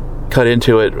cut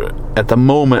into it at the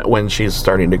moment when she's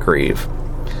starting to grieve.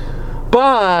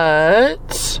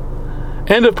 But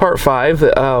end of part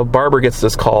 5, Barbara gets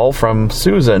this call from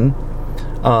Susan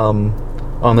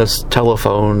on this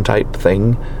telephone type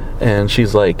thing, and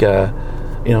she's like,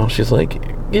 she's like,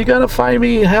 you gotta find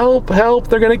me, help,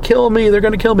 they're gonna kill me,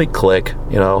 click,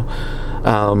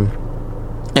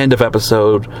 end of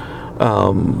episode.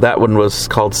 That one was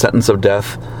called Sentence of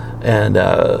Death, and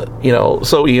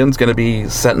so Ian's gonna be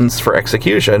sentenced for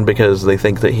execution because they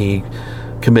think that he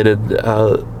committed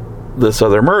this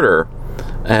other murder,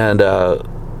 and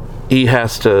he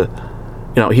has to,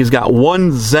 he's got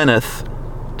one zenith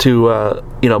to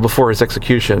before his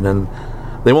execution, and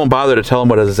they won't bother to tell him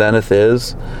what a zenith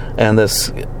is. And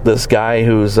this guy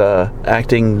who's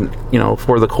acting,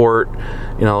 for the court,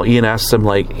 Ian asks him,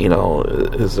 like,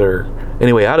 is there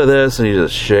any way out of this? And he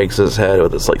just shakes his head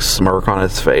with this like smirk on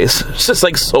his face. It's just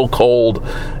like so cold,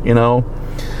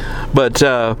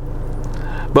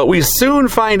 But we soon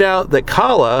find out that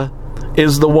Kala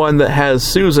is the one that has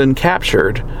Susan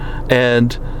captured,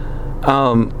 and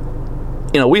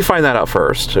we find that out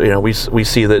first. We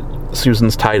see that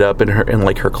Susan's tied up in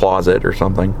her closet or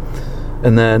something,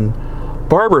 and then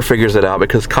Barbara figures it out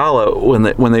because Kala,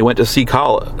 when they went to see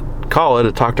Kala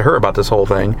to talk to her about this whole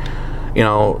thing,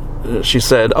 she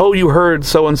said, "Oh, you heard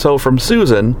so and so from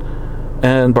Susan,"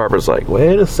 and Barbara's like,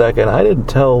 "Wait a second, I didn't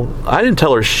tell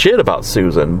her shit about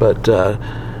Susan, but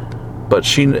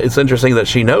it's interesting that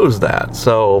she knows that."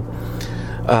 So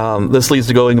this leads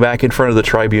to going back in front of the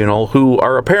tribunal, who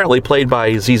are apparently played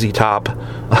by ZZ Top.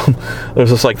 There's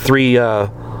just like 3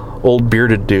 old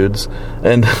bearded dudes,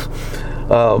 and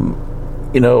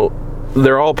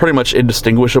they're all pretty much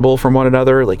indistinguishable from one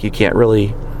another. Like, you can't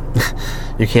really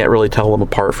tell them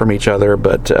apart from each other.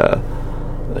 But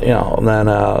and then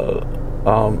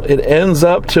it ends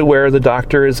up to where the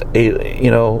doctor is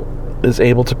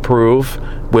able to prove,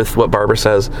 with what Barbara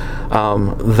says,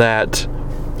 that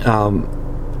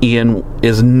Ian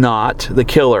is not the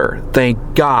killer. Thank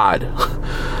God.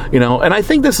 And I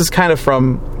think this is kind of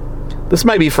this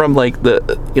might be from like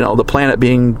the planet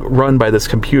being run by this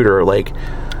computer. Like,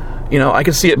 I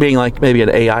could see it being like maybe an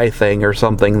AI thing or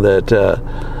something that,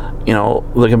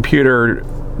 the computer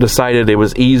decided it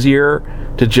was easier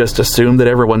to just assume that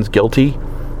everyone's guilty.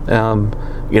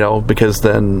 Because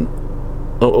then,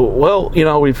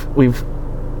 we've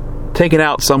taking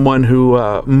out someone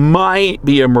who might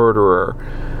be a murderer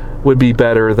would be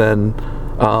better than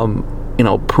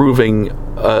proving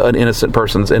an innocent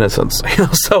person's innocence.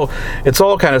 So it's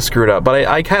all kind of screwed up. But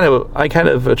I kind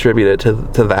of attribute it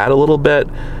to that a little bit,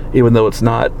 even though it's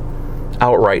not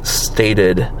outright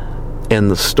stated in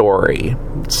the story.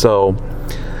 So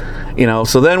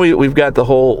so then we've got the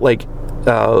whole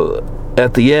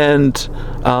at the end.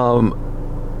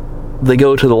 They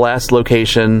go to the last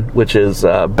location, which is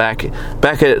back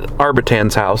at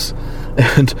Arbitan's house,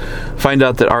 and find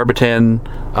out that Arbitan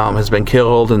has been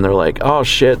killed, and they're like, "Oh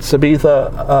shit,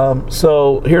 Sabitha.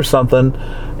 So here's something,"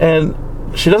 and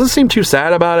she doesn't seem too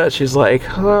sad about it. She's like,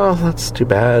 "Oh, that's too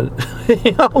bad."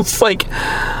 It's like,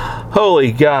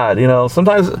 holy God,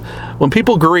 sometimes when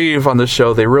people grieve on this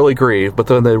show, they really grieve, but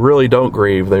then they really don't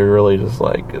grieve. They're really just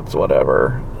like, it's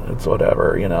whatever.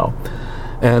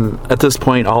 And at this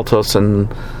point, Altos and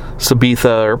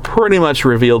Sabitha are pretty much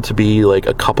revealed to be like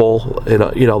a couple. They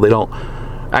don't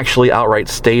actually outright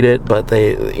state it, but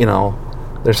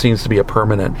there seems to be a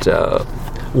permanent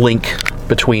link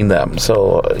between them.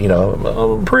 So,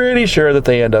 I'm pretty sure that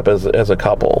they end up as a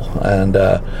couple, and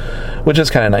which is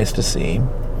kind of nice to see.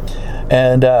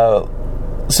 And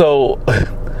so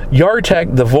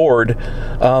Yartek the Voord,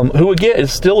 who again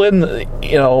is still in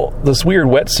this weird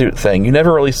wetsuit thing. You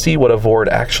never really see what a Voord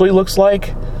actually looks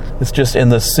like. It's just in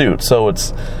this suit, so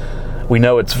we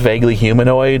know it's vaguely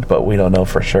humanoid, but we don't know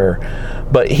for sure.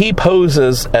 But he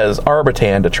poses as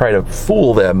Arbitan to try to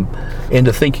fool them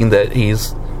into thinking that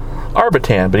he's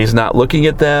Arbitan, but he's not looking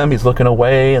at them. He's looking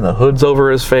away, and the hood's over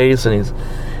his face, and he's,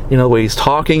 the way he's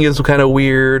talking is kind of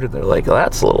weird. And they're like, well,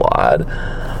 that's a little odd,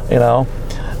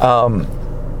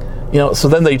 So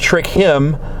then they trick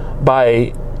him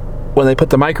by, when they put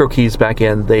the micro keys back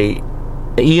in,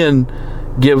 Ian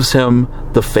gives him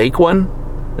the fake one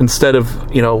instead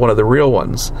of, one of the real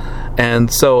ones. And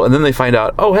then they find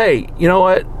out, oh, hey, you know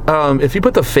what? If you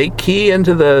put the fake key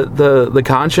into the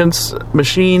conscience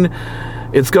machine,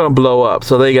 it's going to blow up.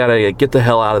 So they got to get the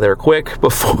hell out of there quick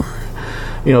before,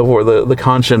 before the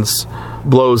conscience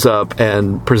blows up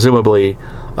and presumably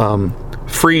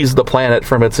freeze the planet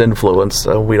from its influence.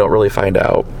 We don't really find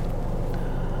out.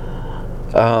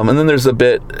 And then there's a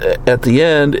bit at the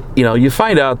end, you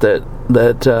find out that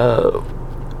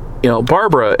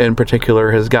Barbara in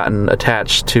particular has gotten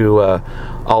attached to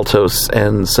Altos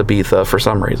and Sabitha for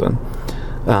some reason.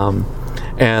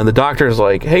 And the doctor's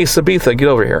like, hey, Sabitha, get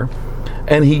over here.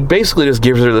 And he basically just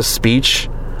gives her this speech,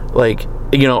 I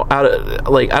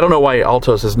don't know why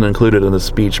Altos isn't included in the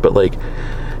speech, but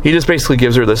he just basically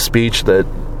gives her this speech that,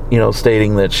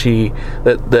 stating that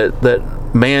that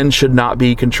man should not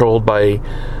be controlled by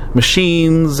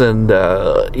machines, and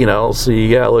so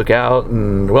you gotta look out,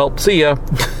 and well, see ya.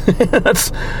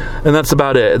 that's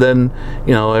about it. Then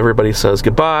everybody says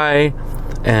goodbye,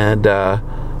 and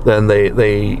then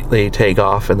they take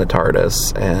off in the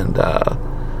TARDIS, and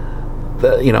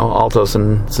Altos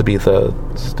and Sabitha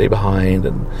stay behind,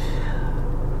 and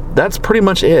that's pretty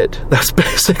much it. That's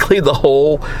basically the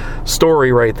whole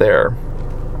story right there.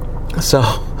 So,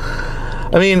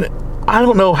 I mean, I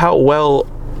don't know how well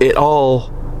it all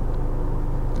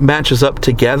matches up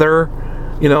together,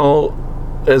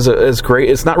 as great.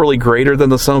 It's not really greater than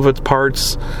the sum of its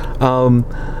parts.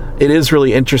 It is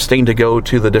really interesting to go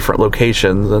to the different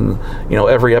locations, and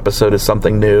every episode is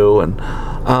something new, and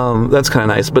that's kind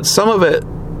of nice. But some of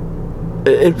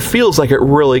it feels like it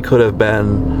really could have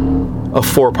been a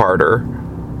 4-parter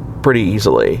pretty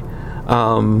easily.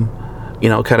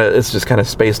 It's just kind of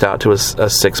spaced out to a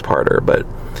 6-parter, but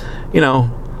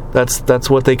that's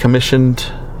what they commissioned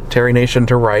Terry Nation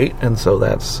to write, and so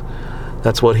that's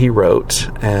what he wrote.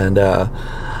 And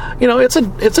it's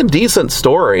a decent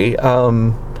story.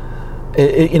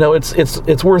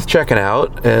 It's worth checking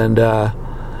out, and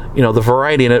the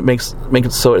variety in it makes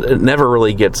it so it never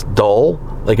really gets dull.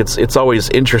 It's always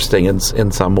interesting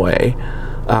in some way.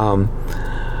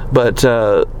 But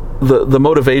the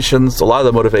motivations, a lot of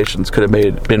the motivations could have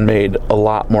been made a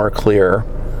lot more clear.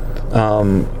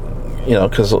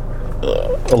 Because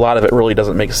a lot of it really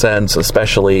doesn't make sense,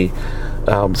 especially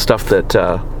stuff that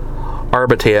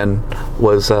Arbitan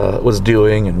was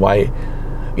doing, and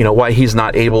why he's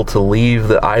not able to leave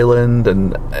the island,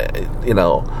 and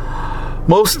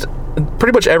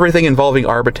pretty much everything involving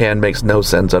Arbitan makes no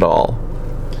sense at all.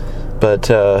 But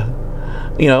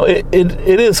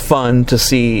it is fun to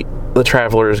see the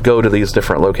travelers go to these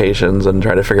different locations and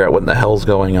try to figure out what in the hell's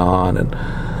going on, and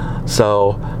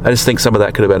so I just think some of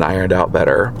that could have been ironed out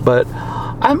better. But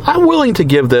I'm willing to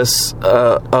give this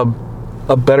a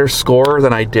better score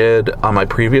than I did on my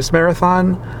previous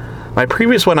marathon. My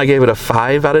previous one, I gave it a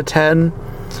 5 out of 10.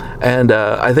 And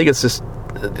I think it's just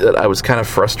that I was kind of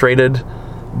frustrated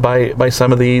by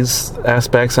some of these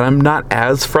aspects, and I'm not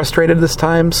as frustrated this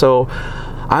time. So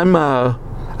I'm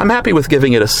happy with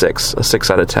giving it a 6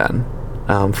 out of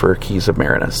 10 for Keys of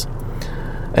Marinus.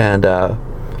 And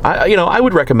I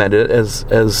would recommend it as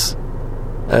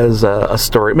a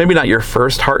story. Maybe not your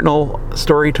first Hartnell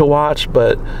story to watch,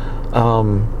 but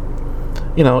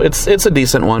it's a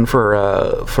decent one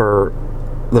for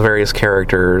the various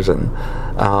characters, and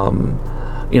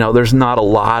there's not a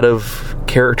lot of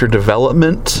character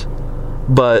development,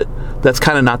 but that's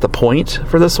kind of not the point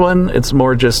for this one. It's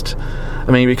more just,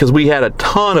 because we had a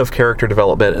ton of character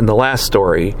development in the last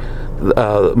story,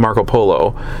 Marco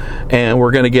Polo, and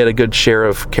we're going to get a good share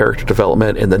of character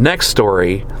development in the next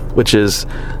story, which is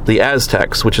the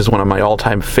Aztecs, which is one of my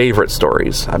all-time favorite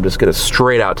stories. I'm just going to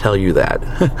straight out tell you that.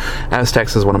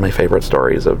 Aztecs is one of my favorite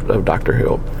stories of Doctor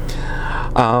Who.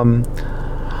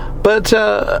 But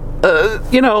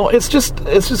it's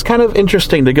just kind of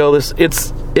interesting to go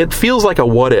it feels like a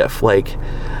what if, what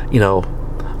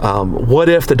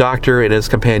if the Doctor and his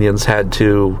companions had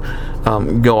to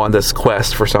go on this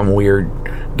quest for some weird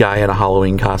guy in a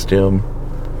Halloween costume?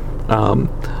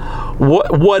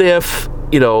 What if,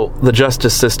 the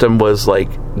justice system was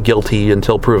guilty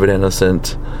until proven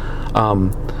innocent?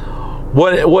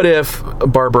 What if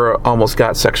Barbara almost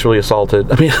got sexually assaulted?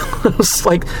 It's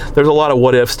there's a lot of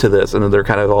what ifs to this, and they're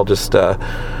kind of all just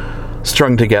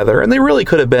strung together. And they really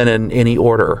could have been in any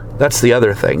order. That's the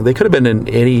other thing. They could have been in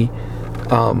any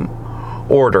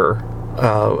order,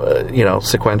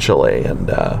 sequentially. And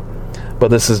but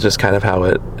this is just kind of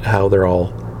how they're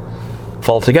all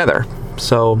fall together.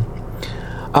 So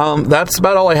that's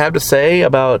about all I have to say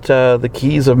about the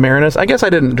Keys of Marinus. I guess I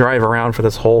didn't drive around for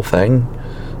this whole thing.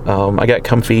 I got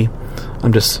comfy.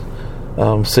 I'm just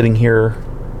sitting here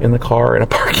in the car in a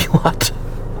parking lot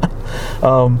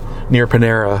near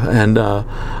Panera, and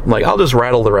I'm like, I'll just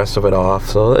rattle the rest of it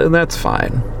off. And that's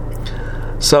fine.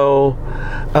 So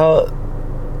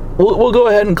we'll go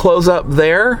ahead and close up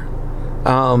there.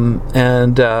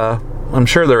 And I'm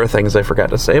sure there are things I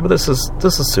forgot to say, but this is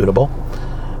suitable.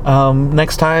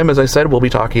 Next time, as I said, we'll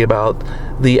be talking about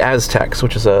the Aztecs,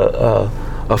 which is a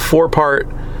 4-part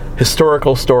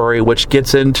historical story, which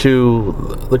gets into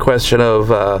the question of,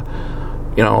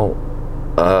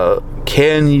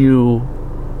 can you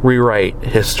rewrite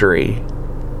history?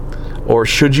 Or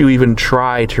should you even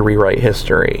try to rewrite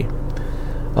history?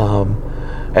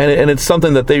 And it's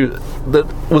something that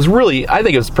was really, I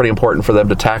think it was pretty important for them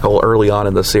to tackle early on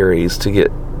in the series, to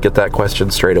get that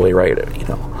question straight away right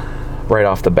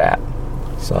off the bat.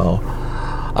 So,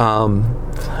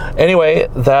 anyway,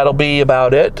 that'll be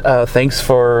about it. Thanks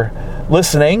for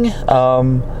listening.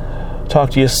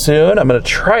 Talk to you soon. I'm going to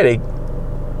try to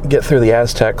get through the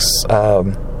Aztecs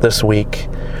this week.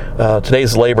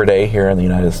 Today's Labor Day here in the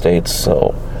United States,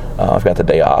 so I've got the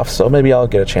day off. So maybe I'll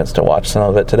get a chance to watch some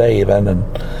of it today even, and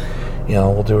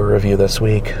we'll do a review this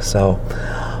week. So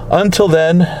until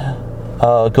then,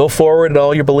 go forward in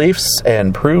all your beliefs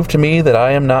and prove to me that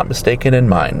I am not mistaken in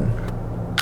mine.